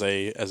deemed as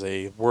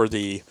a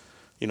worthy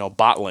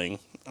bottling.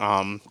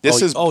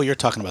 You're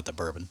talking about the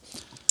bourbon.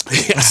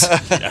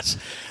 Yes.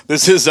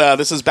 This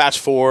is batch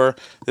 4.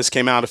 This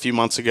came out a few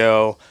months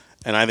ago,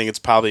 and I think it's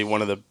probably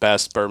one of the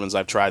best bourbons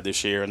I've tried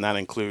this year, and that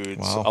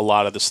includes a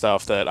lot of the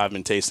stuff that I've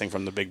been tasting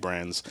from the big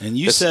brands. And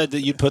you said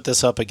that you put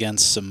this up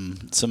against some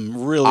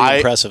really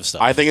impressive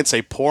stuff. I think it's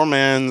a poor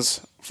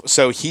man's.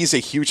 So he's a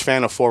huge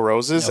fan of Four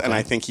Roses, and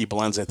I think he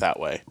blends it that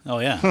way. Oh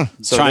yeah,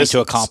 So trying this- to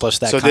accomplish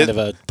that so kind thi- of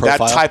a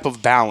profile. That type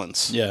of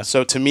balance. Yeah.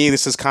 So to me,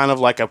 this is kind of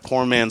like a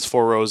poor man's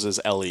Four Roses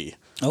LE.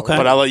 Okay.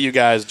 But I'll let you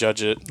guys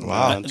judge it.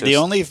 Wow. The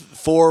only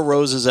Four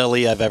Roses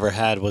LE I've ever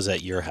had was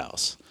at your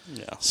house.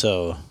 Yeah.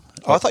 So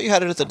Oh, I thought you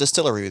had it at the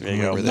distillery when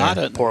we go. were there. not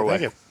a Pour away.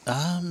 Thank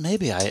you.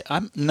 maybe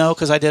I'm no,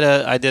 because I did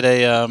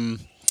a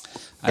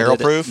Barrel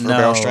proof or no,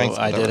 barrel strength?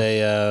 I did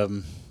Whatever.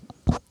 a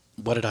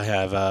what did I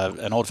have?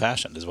 An old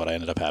fashioned is what I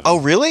ended up having. Oh,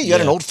 really? You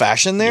had an Yeah. old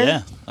fashioned there?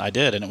 Yeah, I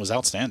did, and it was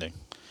outstanding.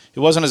 It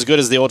wasn't as good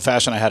as the old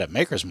fashioned I had at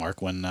Maker's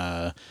Mark when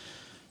I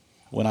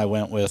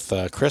went with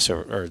Chris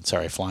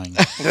Flying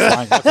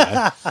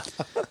Buckeye.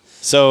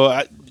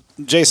 So,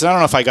 Jason, I don't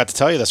know if I got to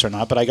tell you this or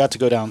not, but I got to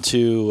go down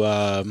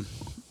to.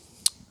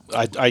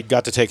 I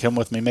got to take him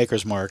with me,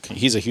 Maker's Mark.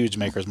 He's a huge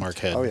Maker's Mark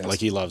head. Oh, yes. Like,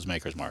 he loves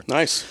Maker's Mark.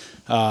 Nice.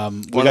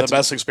 One One of the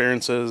best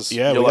experiences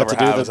Yeah, you'll we ever got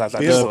to have do is at that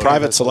the distillery.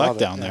 private Love select it.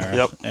 down Yeah. there.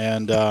 Yep.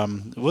 And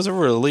it was a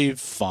really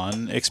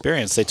fun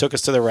experience. They took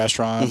us to the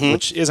restaurant,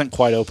 which isn't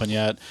quite open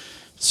yet.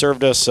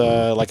 Served us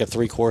like a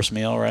 3-course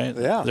meal, right?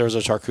 Yeah. There was a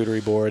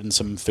charcuterie board and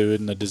some food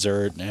and a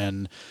dessert.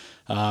 And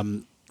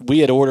we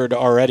had ordered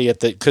already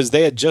because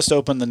they had just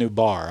opened the new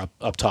bar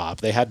up top.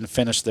 They hadn't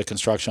finished the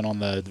construction on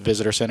the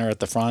visitor center at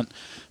the front,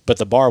 but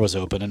the bar was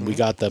open, and we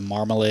got the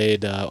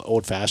marmalade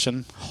old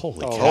fashioned. Holy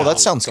cow. Oh, that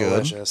sounds good.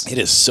 delicious. It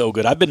is so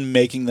good. I've been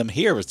making them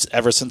here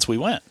ever since we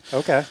went.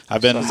 Okay.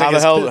 I've been How the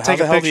hell? Take how a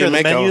the hell do picture you of the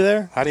make menu a?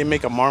 there? How do you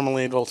make a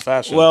marmalade old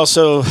fashioned? well,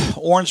 so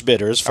orange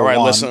bitters for all right,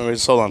 one.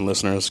 listeners, hold on,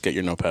 listeners, get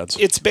your notepads.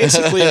 It's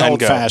basically an And old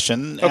go.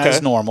 fashioned Okay.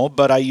 as normal,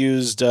 but I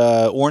used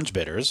orange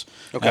bitters.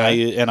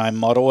 Okay. And I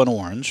muddle an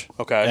orange.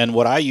 Okay. And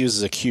what I use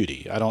is a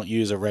cutie. I don't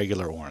use a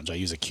regular orange. I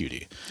use a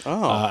cutie.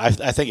 Oh. I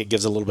think it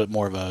gives a little bit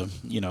more of a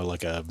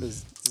like a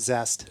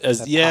Zest.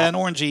 that an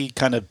pop. orangey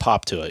kind of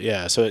pop to it.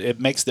 Yeah. So it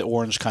makes the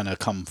orange kind of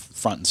come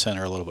front and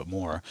center a little bit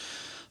more.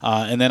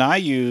 And then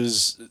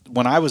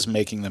when I was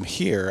making them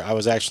here, I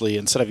was actually,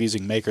 instead of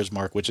using Maker's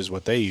Mark, which is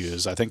what they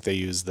use, I think they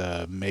use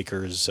the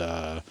Maker's,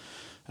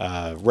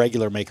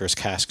 regular Maker's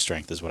cask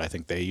strength is what I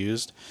think they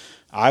used.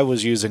 I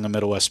was using a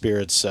Middle West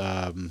Spirits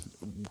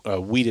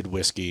wheated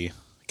whiskey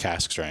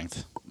cask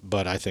strength,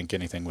 but I think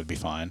anything would be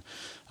fine.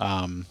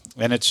 And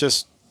it's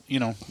just,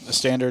 a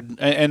standard.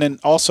 And then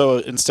also,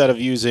 instead of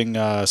using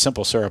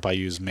simple syrup, I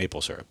use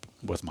maple syrup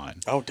with mine.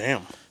 Oh,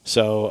 damn.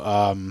 So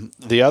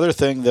the other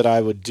thing that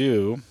I would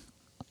do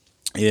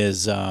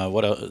is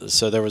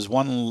so there was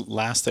one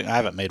last thing. I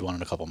haven't made one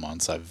in a couple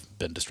months. I've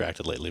been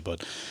distracted lately,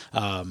 but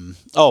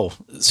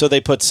so they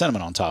put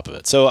cinnamon on top of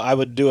it. So I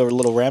would do a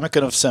little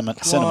ramekin of cinnamon.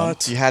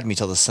 You had me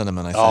till the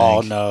cinnamon, I think.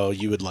 Oh no,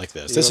 you would like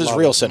this. This would is love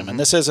real it. cinnamon.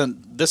 This isn't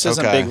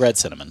Okay. big red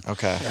cinnamon.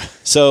 Okay.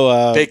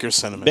 So Baker's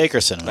cinnamon.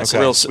 Baker's cinnamon. Like So-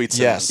 real sweet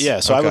cinnamon. Yes.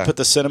 Yeah, so I would Okay. put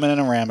the cinnamon in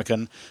a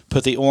ramekin,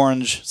 put the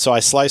orange. So I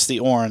slice the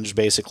orange,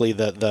 basically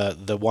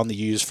the one that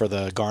you use for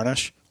the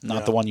garnish,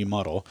 not the one you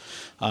muddle.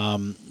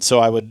 So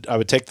I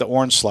would take the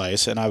orange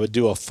slice and I would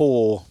do a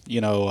full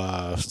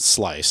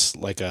slice,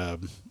 like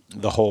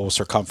the whole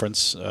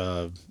circumference,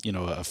 a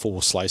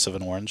full slice of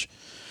an orange,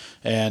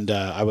 and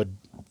I would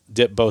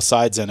dip both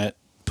sides in it,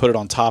 put it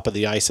on top of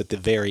the ice at the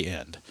very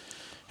end,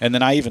 and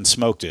then I even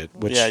smoked it,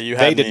 which Yeah, you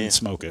had they me. didn't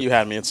smoke it. You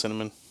had me at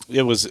cinnamon.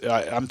 It was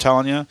I'm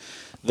telling you,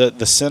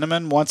 the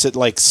cinnamon, once it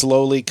like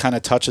slowly kind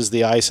of touches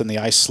the ice and the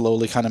ice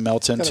slowly kind of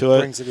melts into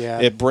brings it, yeah.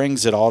 it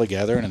brings it all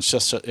together, and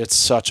it's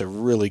such a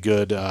really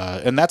good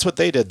and that's what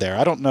they did there.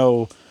 I don't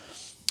know,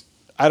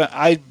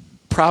 I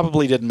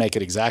probably didn't make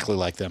it exactly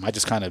like them. I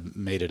just kind of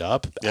made it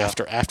up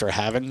after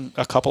having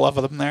a couple of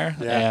them there.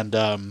 Yeah. And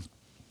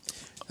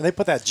And they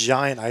put that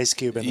giant ice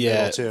cube in the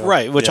middle too.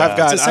 right, which Yeah. I've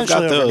got. It's I've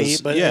got essentially those.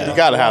 overneat, but, yeah, You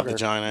got to have longer. the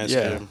giant ice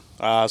Yeah.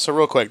 cube. So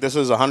real quick, this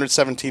is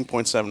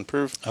 117.7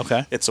 proof.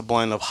 Okay. It's a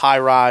blend of high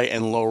rye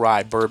and low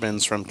rye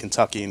bourbons from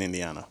Kentucky and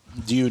Indiana.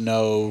 Do you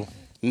know?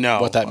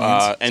 No. What that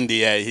means?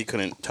 NDA, he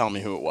couldn't tell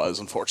me who it was,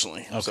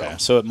 unfortunately. Okay,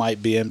 so it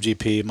might be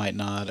MGP, it might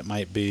not. It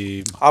might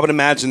be. I would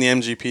imagine the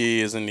MGP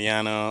is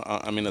Indiana.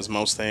 As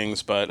most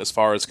things, but as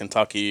far as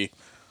Kentucky,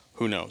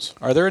 who knows?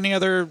 Are there any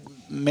other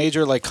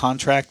major like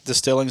contract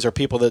distillings or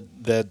people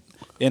that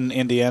in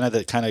Indiana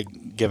that kind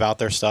of give out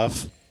their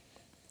stuff?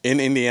 In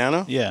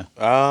Indiana? Yeah.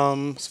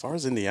 As far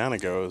as Indiana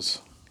goes,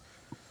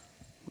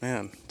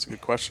 man, it's a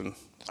good question.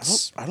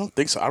 I don't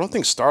think so. I don't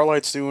think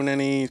Starlight's doing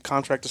any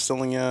contract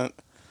distilling yet.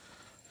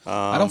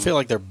 I don't feel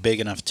like they're big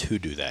enough to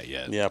do that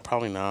yet. Yeah,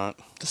 probably not.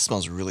 This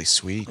smells really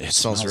sweet. It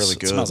smells really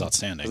good. It smells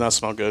outstanding. Does that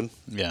smell good?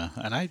 Yeah,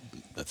 and I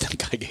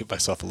think I gave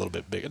myself a little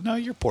bit bigger. No,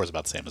 your pour's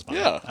about the same as mine.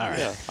 Yeah. All right.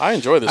 Yeah. I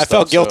enjoy this I stuff,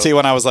 felt guilty so-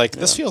 when I was like,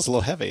 this feels a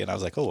little heavy. And I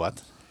was like, oh,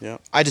 what? Yeah.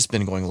 I just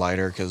been going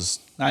lighter because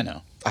I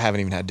know. I haven't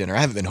even had dinner.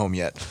 I haven't been home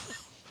yet.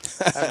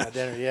 I haven't had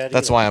dinner yet.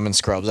 That's either. why I'm in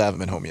scrubs. I haven't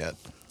been home yet.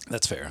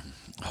 That's fair.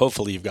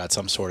 Hopefully you've got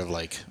some sort of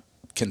like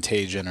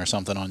contagion or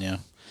something on you.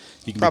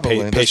 You can Probably.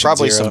 be There's patient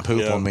probably zero. some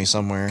poop Yeah. on me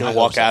somewhere. Gonna I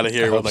walk hope so. out of I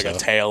here hope with like so. a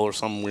tail or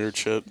some weird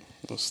shit.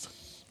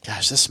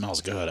 Gosh, this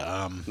smells good.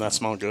 That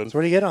smell good. So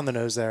what do you get on the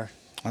nose there?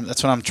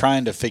 That's what I'm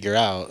trying to figure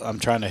out. I'm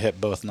trying to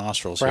hit both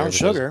nostrils Brown here.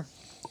 sugar.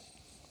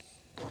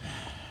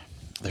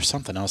 There's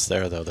something else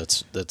there though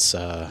that's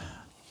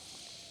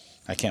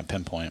I can't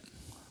pinpoint.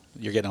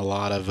 You're getting a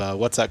lot of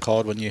what's that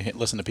called when you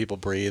listen to people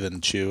breathe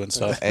and chew and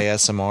stuff?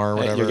 ASMR or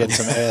whatever. You're getting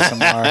some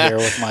ASMR here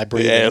with my The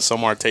breathing.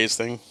 ASMR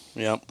tasting.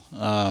 Yep.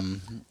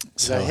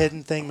 Is that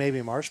hidden thing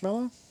maybe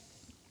marshmallow?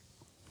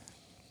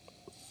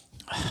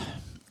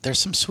 There's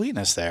some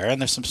sweetness there,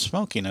 and there's some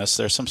smokiness.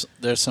 There's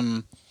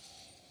some.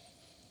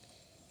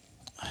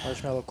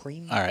 Marshmallow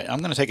cream? All right, I'm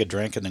going to take a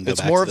drink and then go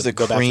It's back more to of the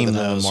go back to cream the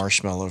than the nose.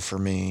 marshmallow for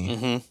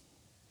me.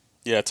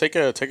 Yeah, take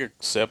a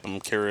sip. I'm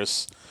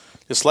curious.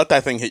 Just let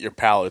that thing hit your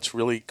palate. It's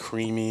really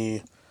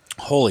creamy.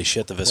 Holy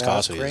shit, the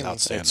viscosity is creamy.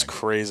 outstanding. It's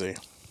crazy.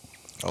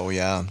 Oh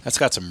yeah. That's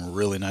got some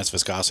really nice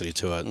viscosity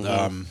to it.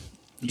 Mm-hmm.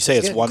 You say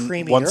it's getting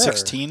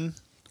 116,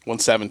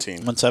 117.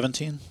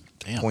 117?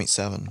 Damn.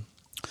 0.7.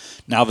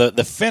 Now,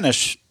 the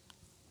finish,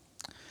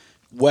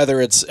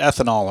 whether it's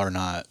ethanol or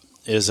not,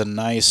 is a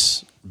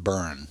nice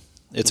burn.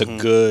 It's a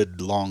good,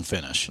 long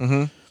finish.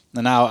 Mm-hmm.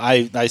 And now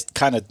I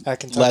kind of That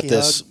Kentucky let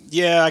this,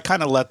 hug? I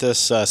kind of let this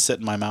sit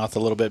in my mouth a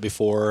little bit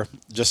before,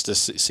 just to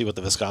see what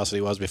the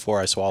viscosity was before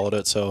I swallowed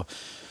it. So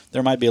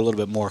there might be a little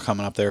bit more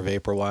coming up there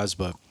vapor-wise,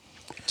 but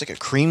It's like a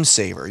cream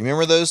saver. You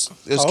remember those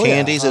Oh, yeah.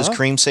 candies, those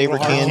cream saver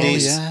Little hard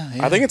candies? yeah.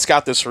 I think it's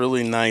got this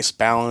really nice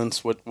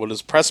balance. What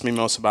has impressed me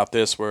most about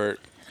this, where,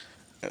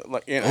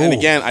 like, and Ooh.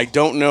 again, I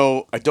don't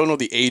know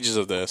the ages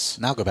of this,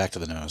 Now go back to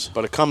the nose.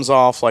 but it comes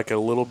off like a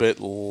little bit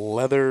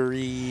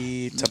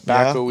leathery,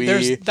 tobacco-y.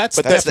 That's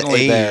but That's the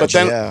definitely age. there. But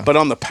then, Yeah. but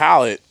on the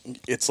palate,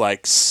 it's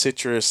like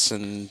citrus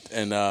and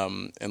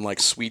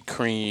like sweet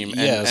cream, and,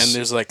 Yes. and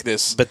there's like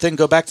this. But then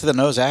go back to the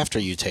nose after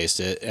you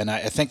taste it, and I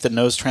think the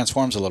nose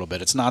transforms a little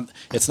bit. It's not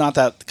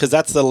that, because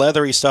that's the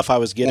leathery stuff I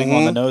was getting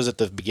on the nose at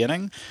the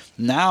beginning.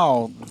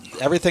 Now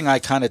everything I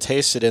kind of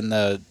tasted on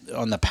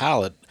the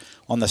palate,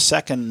 on the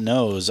second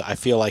nose, I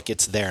feel like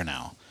it's there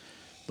now.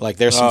 Like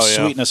there's some Oh, yeah.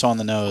 sweetness on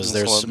the nose. That's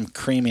There's what- some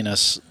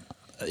creaminess.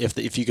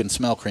 If you can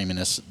smell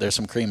creaminess, there's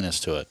some creaminess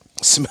to it.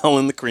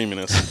 Smelling the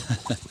creaminess.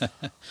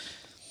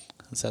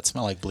 Does that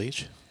smell like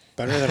bleach?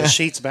 Better than a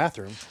Sheets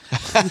bathroom.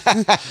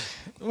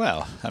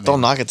 Well, I mean,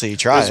 Don't knock it till you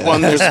try it.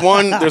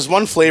 There's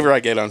one flavor I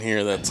get on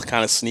here that's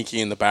kind of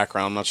sneaky in the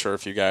background. I'm not sure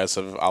if you guys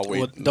have. I'll wait.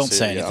 well, and don't see.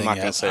 say Yeah, anything I'm not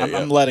yet. gonna say it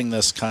yet. I'm letting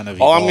this kind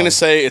of. All I'm evolve. gonna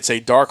say, it's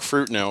a dark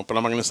fruit note, but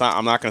I'm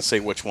not gonna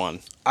say which one.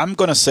 I'm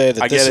gonna say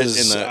that I this get it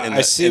is. in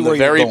I see the where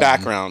you're very going.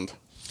 background.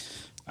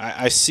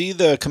 I see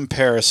the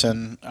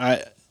comparison.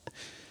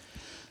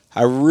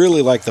 I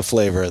really like the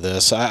flavor of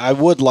this. I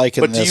would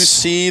liken But this. do you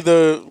see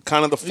the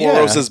kind of the Four Yeah,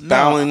 Roses no,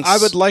 balance? I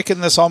would liken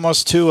this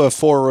almost to a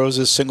Four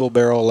Roses single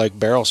barrel, like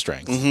barrel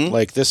strength.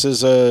 Like this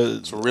is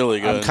It's really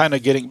I'm good. kind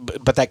of getting,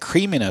 but that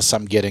creaminess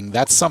I'm getting,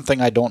 that's something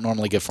I don't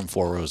normally get from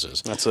Four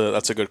Roses. That's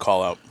a good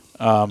call out.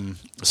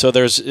 So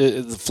there's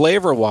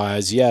flavor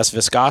wise, yes,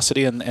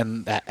 viscosity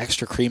and that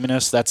extra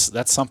creaminess. That's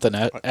something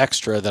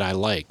extra that I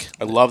like.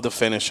 I love the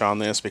finish on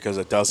this because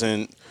it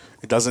doesn't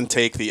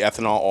take the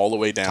ethanol all the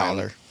way down.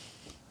 Tyler.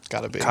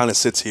 Gotta be. Kind of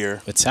sits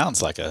here. It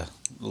sounds like a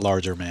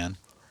larger man.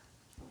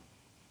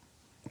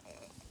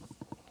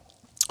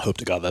 Hope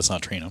to God that's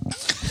not Trina.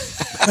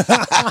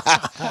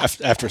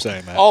 After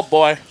saying that. Oh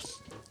boy.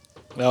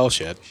 Oh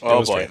shit. It Oh,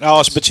 was boy. Trina.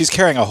 Oh, but she's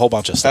carrying a whole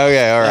bunch of stuff.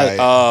 Okay, all right.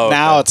 Oh,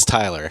 Now okay. it's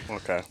Tyler.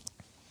 Okay.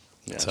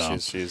 Yeah, So.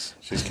 she's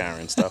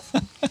carrying stuff.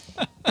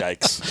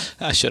 Yikes.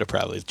 I should have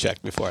probably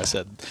checked before I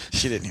said.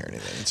 She didn't hear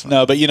anything. It's fine.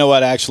 No, but you know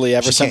what? Actually,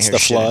 ever She since can't the hear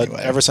shit flood,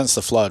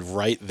 anyway.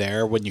 right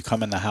there when you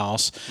come in the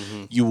house,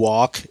 you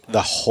walk,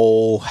 the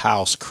whole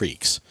house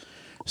creaks.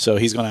 So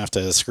he's going to have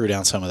to screw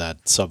down some of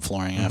that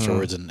subflooring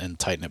afterwards and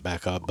tighten it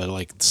back up. But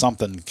like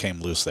something came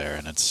loose there,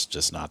 and it's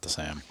just not the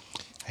same.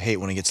 I hate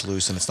when it gets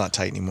loose and it's not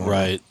tight anymore.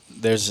 Right.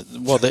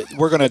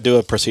 We're going to do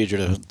a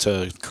procedure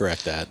to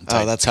correct that. and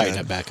that's tighten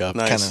good. it back up.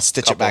 Nice. Kinda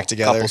stitch it back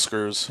together. Couple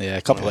screws. Yeah,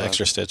 a couple of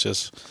extra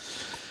stitches.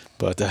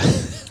 But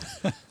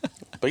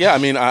But yeah, I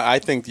mean, I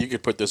think you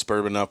could put this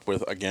bourbon up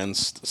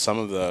against some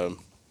of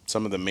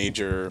the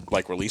major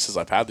like releases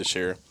I've had this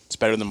year. It's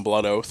better than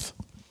Blood Oath,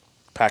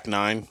 Pack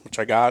 9, which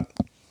I got.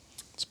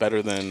 It's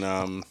better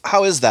than.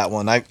 How is that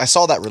one? I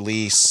saw that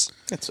release.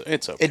 It's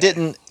okay. It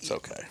didn't. It's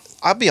okay.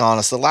 I'll be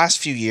honest. The last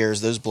few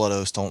years, those Blood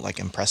Oaths don't like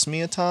impress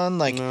me a ton.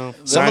 Like No.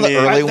 some of the 98.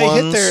 early they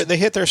ones.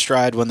 hit their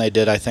stride when they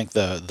did. I think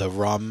the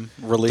rum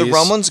release. The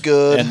rum one's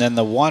good. and then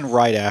the one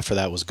right after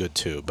that was good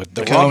too. But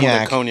the The rum,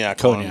 cognac. cognac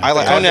Cognac. one. I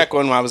like- the cognac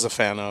one I was a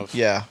fan of.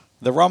 yeah.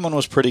 the rum one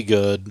was pretty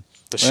good.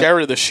 The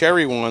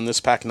sherry one, this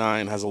Pack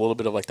 9 has a little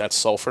bit of like that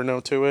sulfur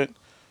note to it,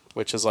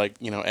 which is like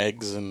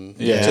eggs and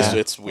Yeah.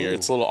 it's weird.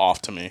 It's a little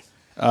off to me.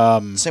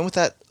 Same with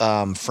that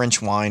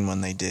French wine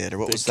one they did, or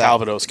what The was that?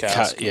 Calvados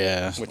cask,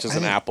 Yeah. which is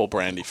an apple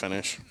brandy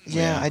finish.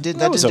 Yeah, I did. That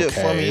That was didn't do it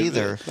for okay. me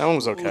either. That one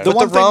was okay. But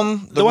one the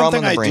rum one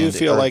thing and the I do brandy-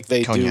 feel or like they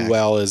do cognac.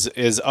 well is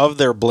of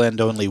their blend,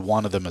 only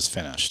one of them is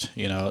finished.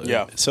 You know.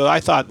 Yeah. So I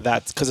thought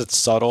that's because it's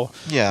subtle.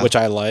 Yeah. Which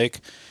I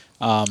like.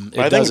 But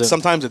I think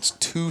sometimes it's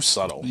too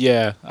subtle.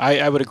 Yeah,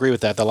 I would agree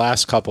with that. The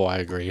last couple, I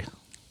agree.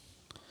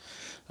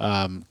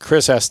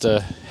 Chris has to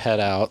head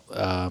out,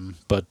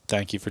 but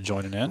thank you for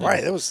joining in.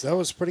 Right, that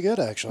was pretty good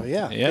actually.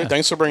 Yeah. Yeah. Hey,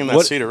 thanks for bringing that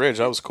What- Cedar Ridge.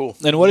 That was cool.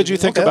 And what did you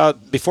think Okay.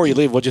 about before you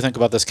leave? What did you think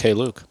about this K.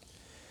 Luke?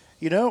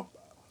 You know,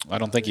 I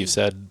don't think you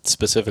said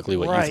specifically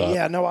what you right? thought.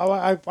 Yeah. No,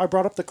 I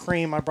brought up the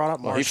cream. I brought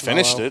up Well, marshmallow.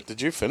 he finished it.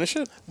 Did you finish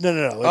it? No.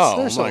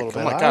 There's Oh, a my-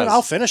 little oh bit. my God.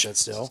 I'll finish it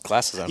still.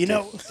 Glass is empty. You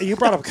know, you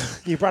brought up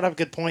a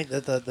good point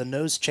that the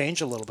nose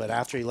changed a little bit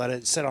after you let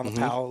it sit on the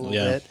palate a little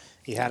Yeah. bit.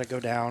 You had it go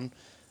down.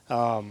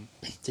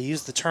 To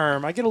use the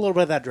term, I get a little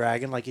bit of that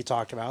dragon, like you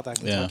talked about, that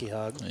Kentucky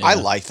hug. Yeah. I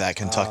like that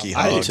Kentucky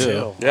I do hug.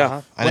 too. Yeah.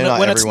 Uh-huh. I know not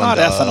when it's everyone not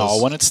does.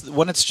 ethanol,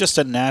 when it's just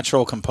a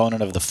natural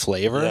component of the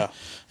flavor, Yeah.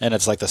 and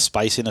it's like the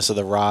spiciness of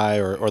the rye,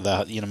 or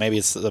the maybe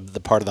it's the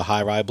part of the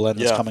high rye blend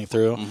that's Yeah. coming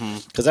through,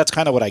 because that's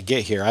kind of what I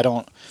get here. I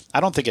don't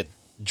think it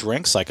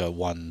drinks like a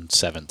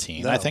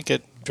 117. No. I think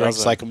it drinks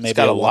Doesn't. like It's maybe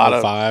got a a lot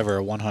of- 105 or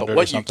a 100 But or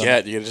what you something.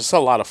 get, you get just a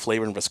lot of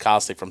flavor and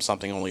viscosity from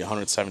something only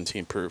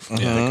 117 proof. If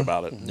you think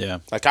about it. Yeah.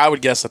 Like I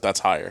would guess that that's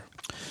higher.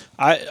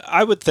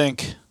 I would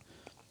think.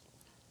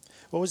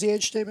 What was the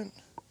age statement?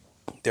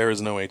 There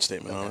is no age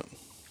statement on it.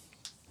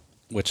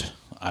 Which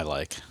I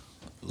like.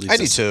 At least I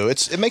do it's-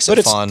 too. It makes But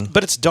it it's fun.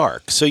 but it's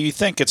dark, so you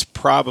think it's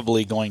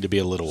probably going to be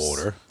a little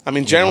older. I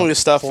mean, generally the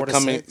stuff 4 to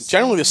coming, 6.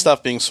 generally the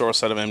stuff being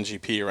sourced out of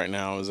MGP right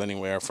now is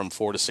anywhere from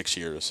 4 to 6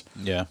 years.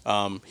 Yeah.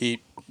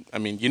 I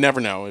mean, you never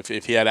know if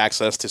he had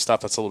access to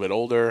stuff that's a little bit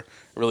older. It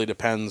really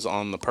depends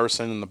on the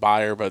person and the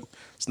buyer, but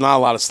it's not a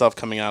lot of stuff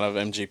coming out of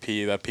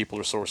MGP that people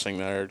are sourcing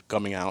that are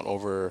coming out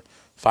over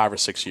 5 or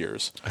 6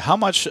 years. How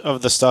much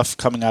of the stuff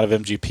coming out of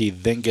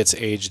MGP then gets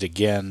aged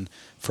again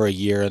for a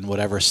year in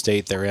whatever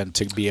state they're in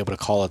to be able to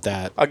call it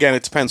that? Again,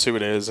 it depends who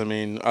it is. I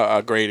mean,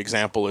 a great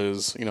example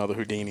is the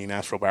Houdini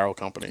Nashville Barrel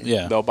Company.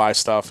 Yeah. They'll buy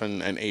stuff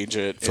and age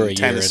it For a in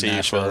year in Tennessee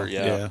Nashville. for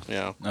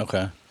yeah.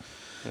 Okay.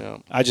 Yeah.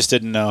 I just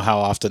didn't know how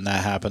often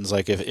that happens.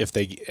 Like if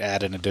they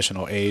add an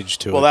additional age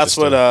to it. Well, that's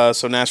just what.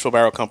 So Nashville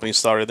Barrel Company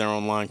started their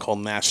own line called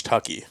Nash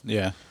Tucky,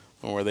 Yeah.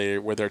 where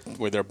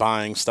they're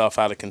buying stuff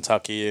out of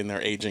Kentucky and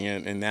they're aging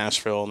it in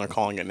Nashville and they're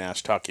calling it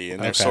Nash Tucky,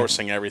 and they're Okay.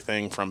 sourcing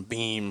everything from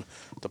Beam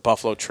to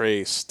Buffalo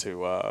Trace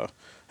to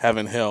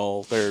Heaven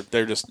Hill.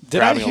 They're just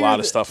Did I grabbing a hear lot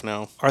of that- stuff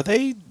now. Are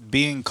they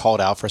being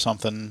called out for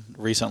something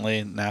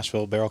recently?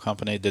 Nashville Barrel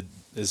Company.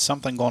 Is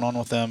something going on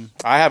with them?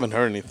 I haven't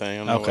heard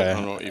anything. I don't, Okay. I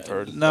don't know what you've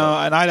heard. No,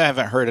 and I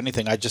haven't heard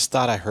anything. I just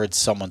thought I heard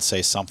someone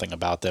say something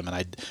about them,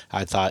 and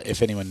I thought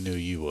if anyone knew,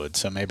 you would.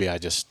 So maybe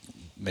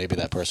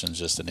that person's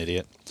just an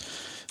idiot.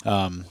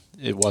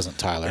 It wasn't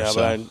Tyler. Yeah,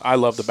 so but I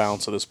love the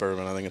balance of this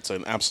bourbon. I think it's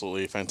an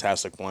absolutely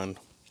fantastic blend.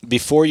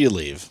 before you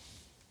leave,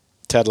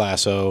 Ted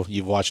Lasso,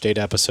 you've watched 8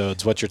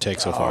 episodes. What's your take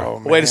so far?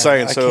 Oh, Wait a man,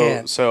 second. I So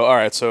can't. all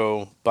right.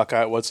 So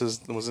Buckeye, what's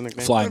his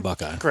nickname? Flying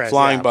Buckeye. Chris,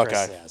 Flying yeah, Buckeye.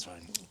 Chris, yeah, that's fine.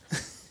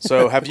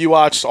 So have you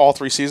watched all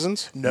 3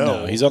 seasons?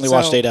 No, he's only So,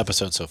 watched 8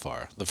 episodes so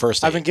far. The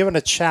first 8. I've been given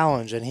a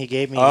challenge, and he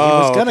gave me. Oh,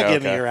 he was going to okay,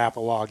 give me okay. your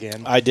Apple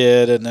login. I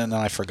did, and then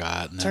I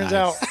forgot. And then Turns I-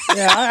 out,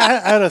 yeah,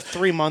 I had a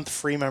 3-month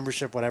free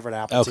membership, whatever, to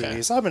Apple Okay.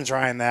 TV. So I've been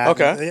trying that.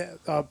 Okay. And,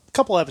 a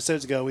couple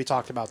episodes ago, we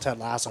talked about Ted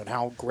Lasso and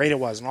how great it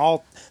was, and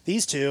all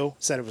these two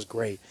said it was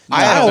great.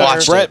 I haven't No,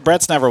 watched it.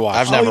 Brett's never watched.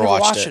 I've it. never you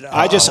watched watched it.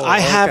 I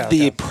have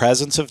the okay.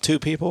 presence of 2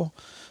 people,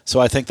 so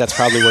I think that's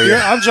probably where you're.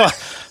 I'm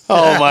just.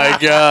 Oh my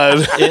God!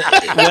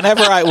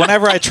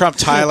 whenever I trump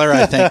Tyler,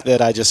 I think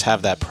that I just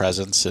have that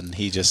presence, and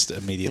he just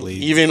immediately.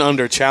 Even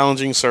under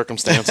challenging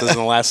circumstances in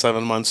the last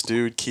 7 months,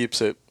 dude keeps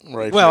it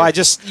right. Well, there. I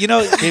just did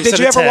it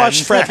you a ever 10.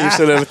 watch Fred?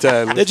 keeps it at a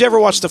 10. Did you ever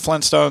watch the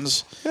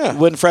Flintstones? Yeah.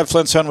 When Fred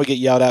Flintstone would get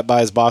yelled at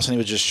by his boss, and he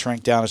would just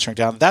shrink down and shrink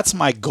down. That's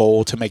my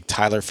goal, to make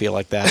Tyler feel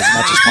like that as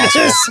much as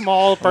possible. As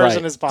small a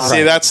person Right. as possible.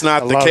 See, that's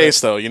not I the love case,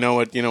 it. though. You know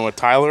what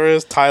Tyler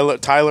is?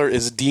 Tyler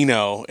is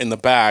Dino in the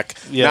back,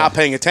 Yeah. not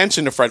paying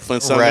attention to Fred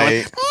Flintstone,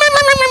 Right.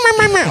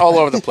 going all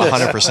over the place.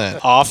 100%.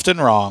 Often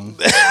wrong,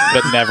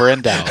 but never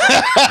in doubt.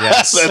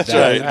 Yes. That's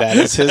right. That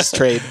is his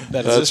trade.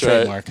 That is his That's right.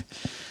 trademark.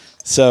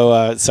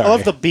 So sorry. I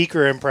love the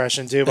Beaker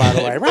impression too. By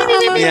the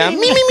way,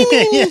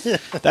 Yeah.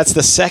 That's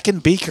the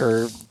second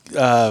Beaker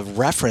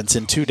reference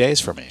in 2 days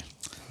for me,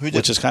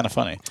 which is kind of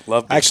funny.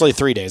 Love Beaker. Actually,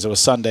 3 days. It was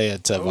Sunday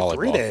at volleyball.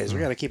 3 days. We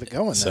got to keep it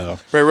going. So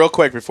Ray, real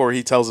quick before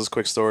he tells his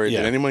quick story, Yeah.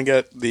 did anyone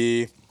get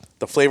the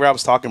flavor I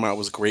was talking about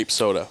was grape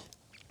soda?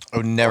 I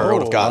would never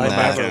would have gotten I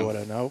that. never would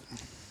have. Nope.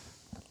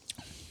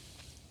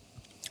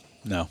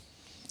 no,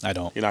 I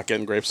don't. You're not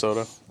getting grape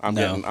soda? I'm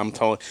No.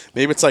 totally.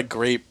 Maybe it's like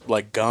grape,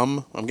 like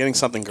gum. I'm getting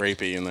something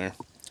grapey in there.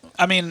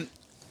 I mean,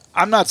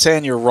 I'm not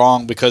saying you're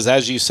wrong, because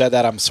as you said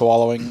that, I'm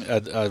swallowing a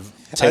I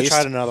taste,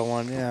 tried another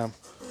one. Yeah.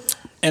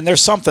 and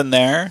there's something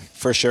there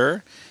for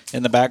sure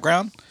in the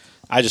background.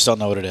 I just don't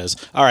know what it is.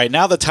 All right,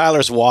 now that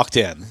Tyler's walked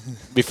in,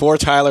 before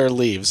Tyler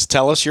leaves,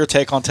 tell us your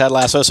take on Ted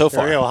Lasso so There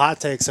far. you go, hot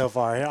take so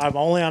far. I've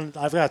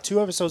got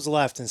 2 episodes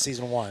left in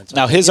season 1. So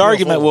Now his give me a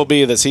argument full will one.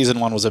 be that season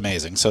 1 was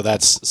amazing.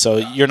 So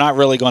you're not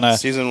really going to.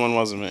 Season 1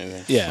 was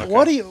amazing. Yeah. Okay.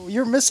 What are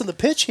you're missing the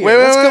pitch here? Wait,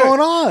 What's wait. going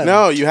on?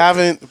 No, you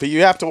haven't. But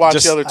you have to watch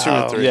Just- the other 2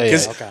 or 3. yeah, yeah.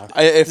 'Cause Okay.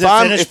 if Is it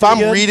finished if I'm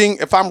pretty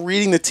good?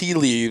 reading the tea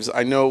leaves,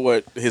 I know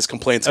what his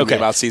complaints will be Okay.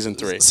 about season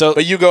 3. So-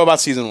 but you go about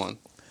season 1.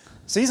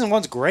 Season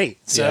 1's great.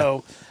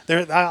 So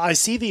I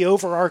see the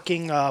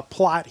overarching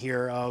plot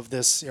here of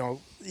this,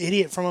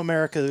 idiot from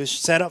America who's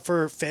set up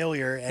for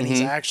failure, and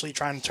he's actually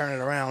trying to turn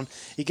it around.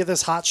 You get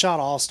this hotshot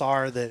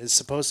all-star that is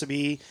supposed to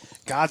be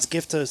God's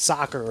gift to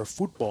soccer or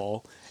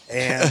football,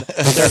 and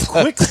they're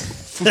quick.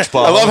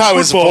 I love how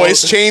his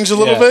voice changed a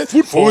little Yeah.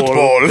 bit.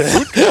 Football.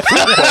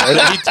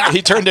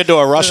 he turned into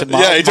a Russian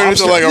mob. Yeah, he turned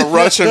into mobster. like a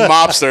Russian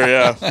mobster.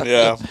 Yeah,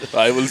 yeah.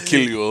 I will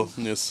kill you.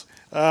 Yes.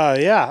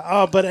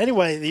 But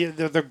anyway,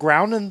 they're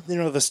grounding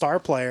the star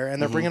player,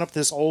 and they're bringing up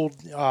this old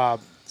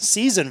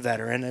seasoned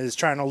veteran that is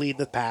trying to lead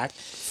the pack,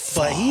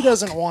 but he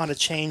doesn't want to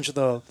change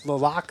the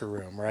locker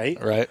room,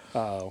 right? Right.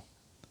 Oh,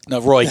 No,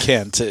 Roy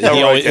Kent. He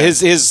Roy always, Kent.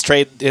 his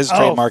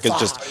trademark is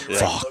just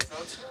fuck. fuck.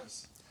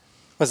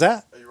 What's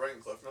that? Are you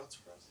writing Cliff Notes?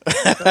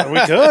 We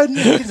could.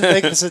 We could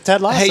make this a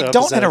Ted Lasso. Hey, don't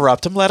episode.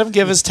 interrupt him. Let him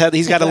give his Ted.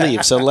 He's got to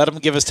leave, so let him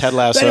give his Ted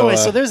Lasso. But anyway,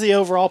 so there's the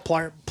overall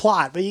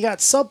plot, but you got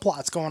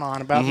subplots going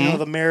on about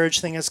the marriage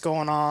thing that's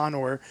going on,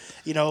 or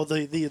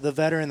the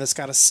veteran that's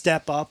got to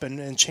step up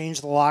and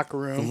change the locker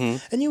room,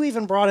 and you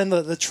even brought in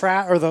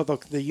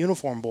the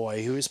uniform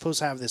boy who is supposed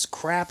to have this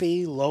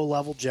crappy low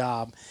level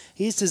job.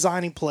 He's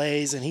designing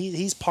plays, and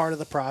he's part of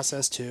the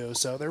process too.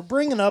 So they're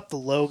bringing up the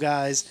low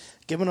guys,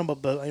 giving them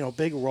a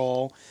big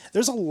role.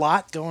 There's a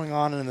lot going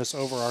on in this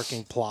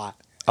overarching plot.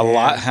 a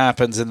lot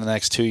happens in the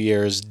next 2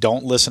 years.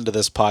 Don't listen to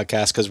this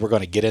podcast because we're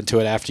going to get into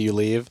it after you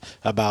leave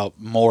about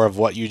more of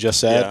what you just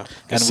said,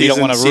 and we don't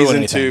want to ruin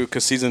anything.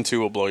 Because season 2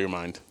 will blow your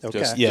mind.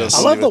 Okay. Yes.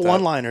 I love leave the it at that.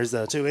 one-liners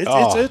though too.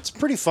 Oh. It's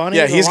pretty funny.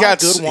 Yeah, There's a lot of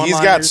good he's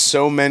got one-liners.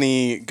 so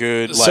many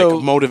good So-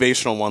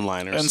 motivational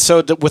one-liners. And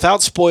so,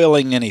 without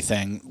spoiling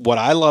anything, what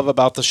I love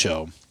about the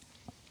show,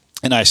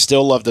 and I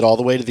still loved it all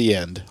the way to the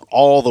end,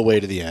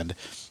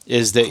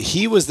 is that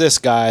he was this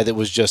guy that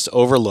was just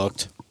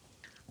overlooked,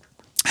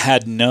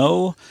 had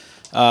no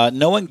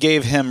one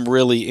gave him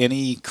really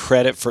any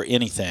credit for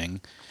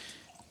anything.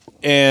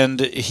 And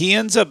he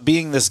ends up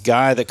being this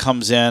guy that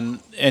comes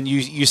in, and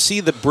you see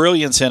the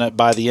brilliance in it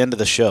by the end of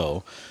the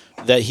show,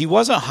 that he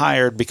wasn't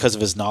hired because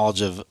of his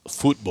knowledge of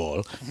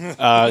football.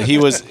 He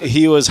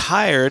was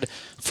hired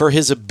for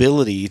his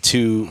ability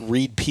to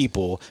read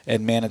people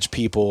and manage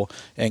people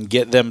and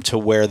get them to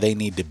where they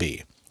need to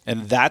be.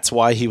 And that's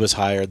why he was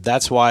hired.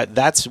 That's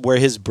where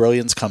his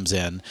brilliance comes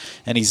in.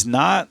 And he's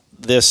not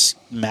this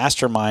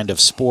mastermind of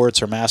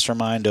sports or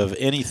mastermind of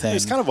anything.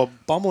 He's kind of a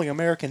bumbling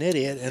American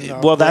idiot.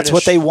 And Well, that's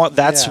what they want.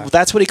 That's Yeah.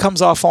 that's what he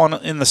comes off on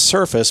in the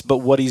surface. But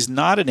what he's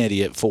not an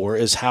idiot for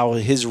is how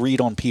his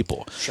read on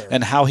people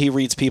and how he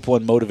reads people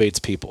and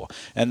motivates people.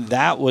 And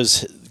that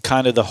was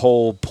kind of the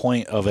whole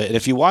point of it. And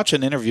if you watch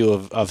an interview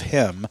of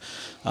him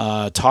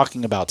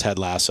talking about Ted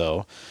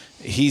Lasso,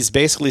 he's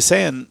basically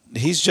saying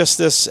he's just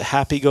this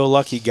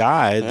happy-go-lucky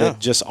guy that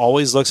just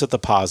always looks at the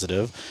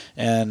positive,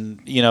 and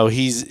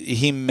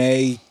he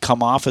may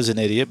come off as an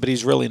idiot, but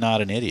he's really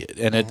not an idiot.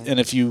 And and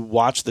if you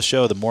watch the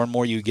show, the more and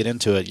more you get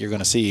into it, you're going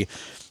to see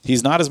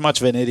he's not as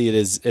much of an idiot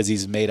as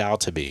he's made out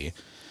to be.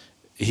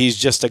 He's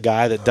just a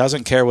guy that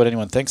doesn't care what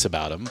anyone thinks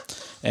about him,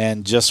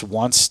 and just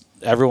wants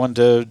everyone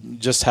to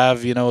just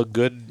have a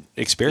good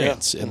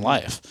experience in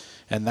life.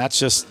 And that's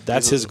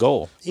his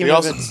goal. Even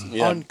also- if it's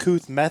yeah.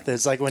 uncouth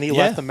methods, like when he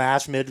left the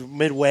match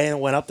midway and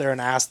went up there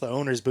and asked the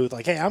owner's booth,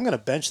 like, "Hey, I'm going to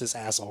bench this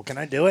asshole. Can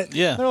I do it?"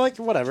 Yeah. They're like,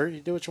 "Whatever,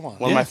 you do what you want."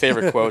 One of my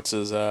favorite quotes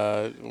is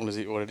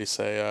what did he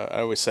say?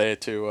 I always say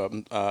it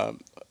too.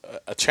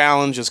 A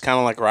challenge is kind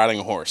of like riding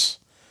a horse.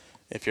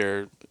 If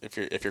you're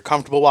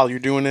comfortable while you're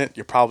doing it,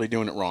 you're probably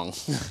doing it wrong.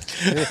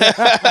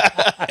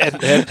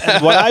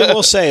 And what I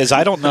will say is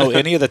I don't know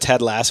any of the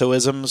Ted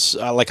Lasso-isms.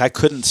 I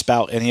couldn't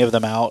spout any of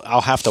them out.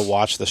 I'll have to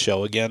watch the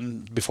show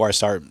again before I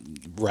start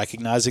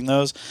recognizing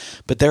those.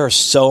 But there are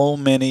so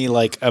many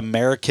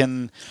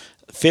American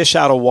fish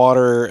out of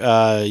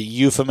water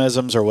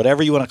euphemisms or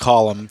whatever you want to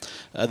call them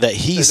that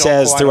he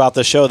says throughout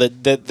the show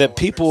that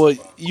people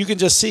you can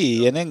just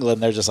see in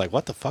England. They're just like,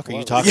 what the fuck are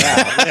you talking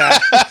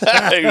about?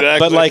 Exactly.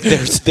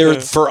 But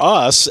they're for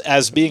us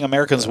as being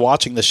Americans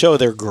watching the show,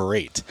 they're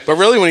great. But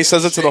really, when he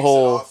says it to the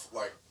whole.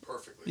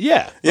 Perfectly.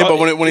 Yeah, Yeah, but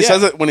when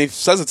he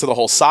says it to the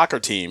whole soccer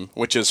team,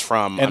 which is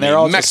from they're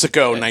all just-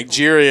 Mexico,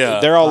 Nigeria,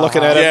 they're all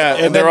looking at it. yeah,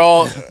 and then- they're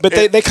all. But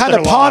they kind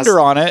of they're ponder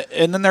lost. on it,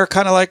 and then they're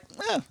kind of like,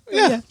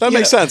 that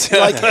makes sense.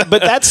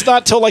 But that's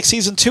not till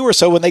season 2 or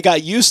so when they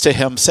got used to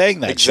him saying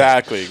that.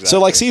 Exactly. Shit.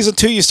 So season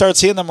 2, you start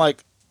seeing them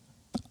like,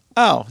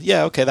 oh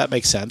yeah, okay, that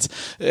makes sense.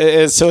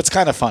 So it's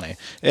kind of funny,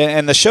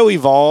 and the show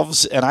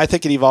evolves, and I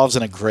think it evolves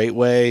in a great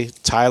way.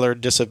 Tyler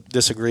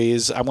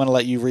disagrees. I'm going to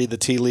let you read the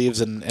tea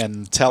leaves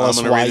and tell us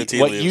gonna read the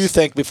tea what leaves. you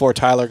think before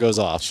Tyler goes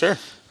off. Sure.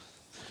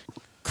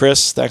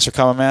 Chris, thanks for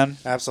coming, man.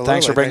 Absolutely.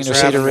 Thanks for bringing Thanks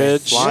your for Cedar having me.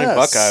 Ridge. Flying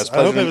Buckeyes.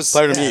 I hope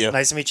Pleasure to meet you.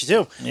 Nice to meet you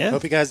too. Yeah.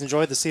 Hope you guys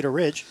enjoyed the Cedar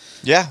Ridge.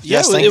 Yeah.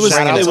 Yes. it Thanks was, for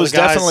bringing out it to was the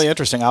guys. definitely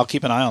interesting. I'll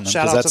keep an eye on them.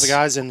 Shout 'cause out to the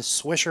that's- guys in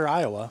Swisher,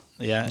 Iowa.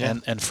 Yeah,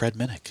 and Fred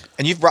Minnick.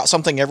 And you've brought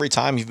something every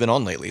time you've been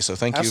on lately, so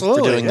thank you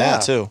Absolutely, for doing yeah.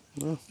 that too.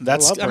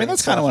 That's love bringing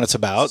that's stuff. kind of what it's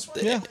about.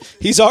 Yeah.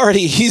 He's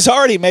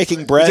already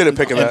making Brett did a and,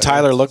 pick of and that.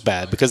 Tyler look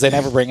bad because they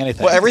never bring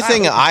anything. Well,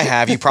 everything I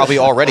have, you probably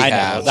already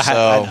have.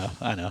 So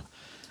I know.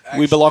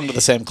 We belong to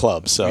the same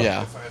club, so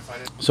yeah.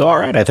 So, all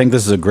right, I think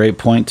this is a great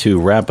point to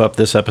wrap up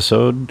this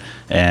episode,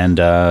 and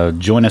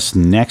join us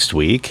next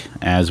week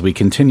as we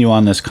continue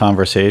on this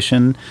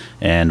conversation,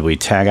 and we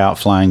tag out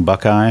Flying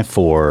Buckeye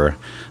for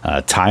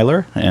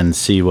Tyler and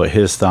see what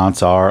his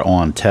thoughts are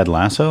on Ted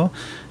Lasso,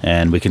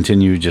 and we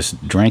continue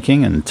just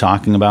drinking and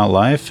talking about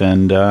life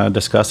and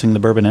discussing the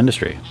bourbon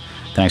industry.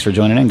 Thanks for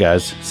joining in,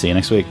 guys. See you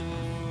next week.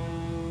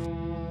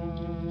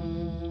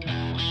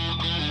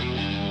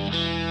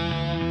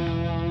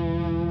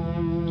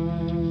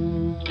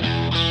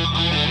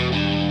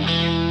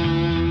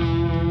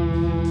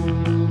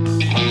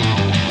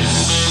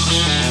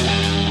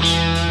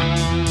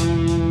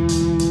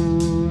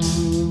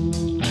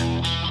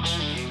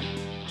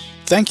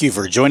 Thank you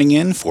for joining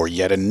in for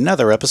yet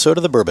another episode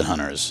of the Bourbon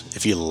Hunters.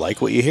 If you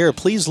like what you hear,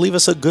 please leave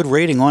us a good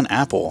rating on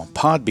Apple,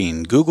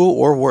 Podbean, Google,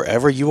 or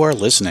wherever you are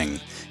listening.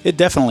 It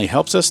definitely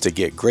helps us to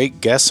get great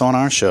guests on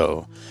our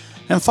show.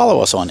 And follow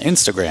us on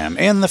Instagram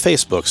and the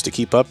Facebooks to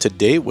keep up to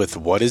date with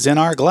what is in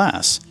our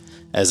glass.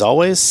 As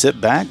always,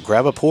 sit back,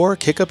 grab a pour,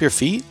 kick up your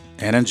feet,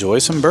 and enjoy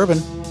some bourbon.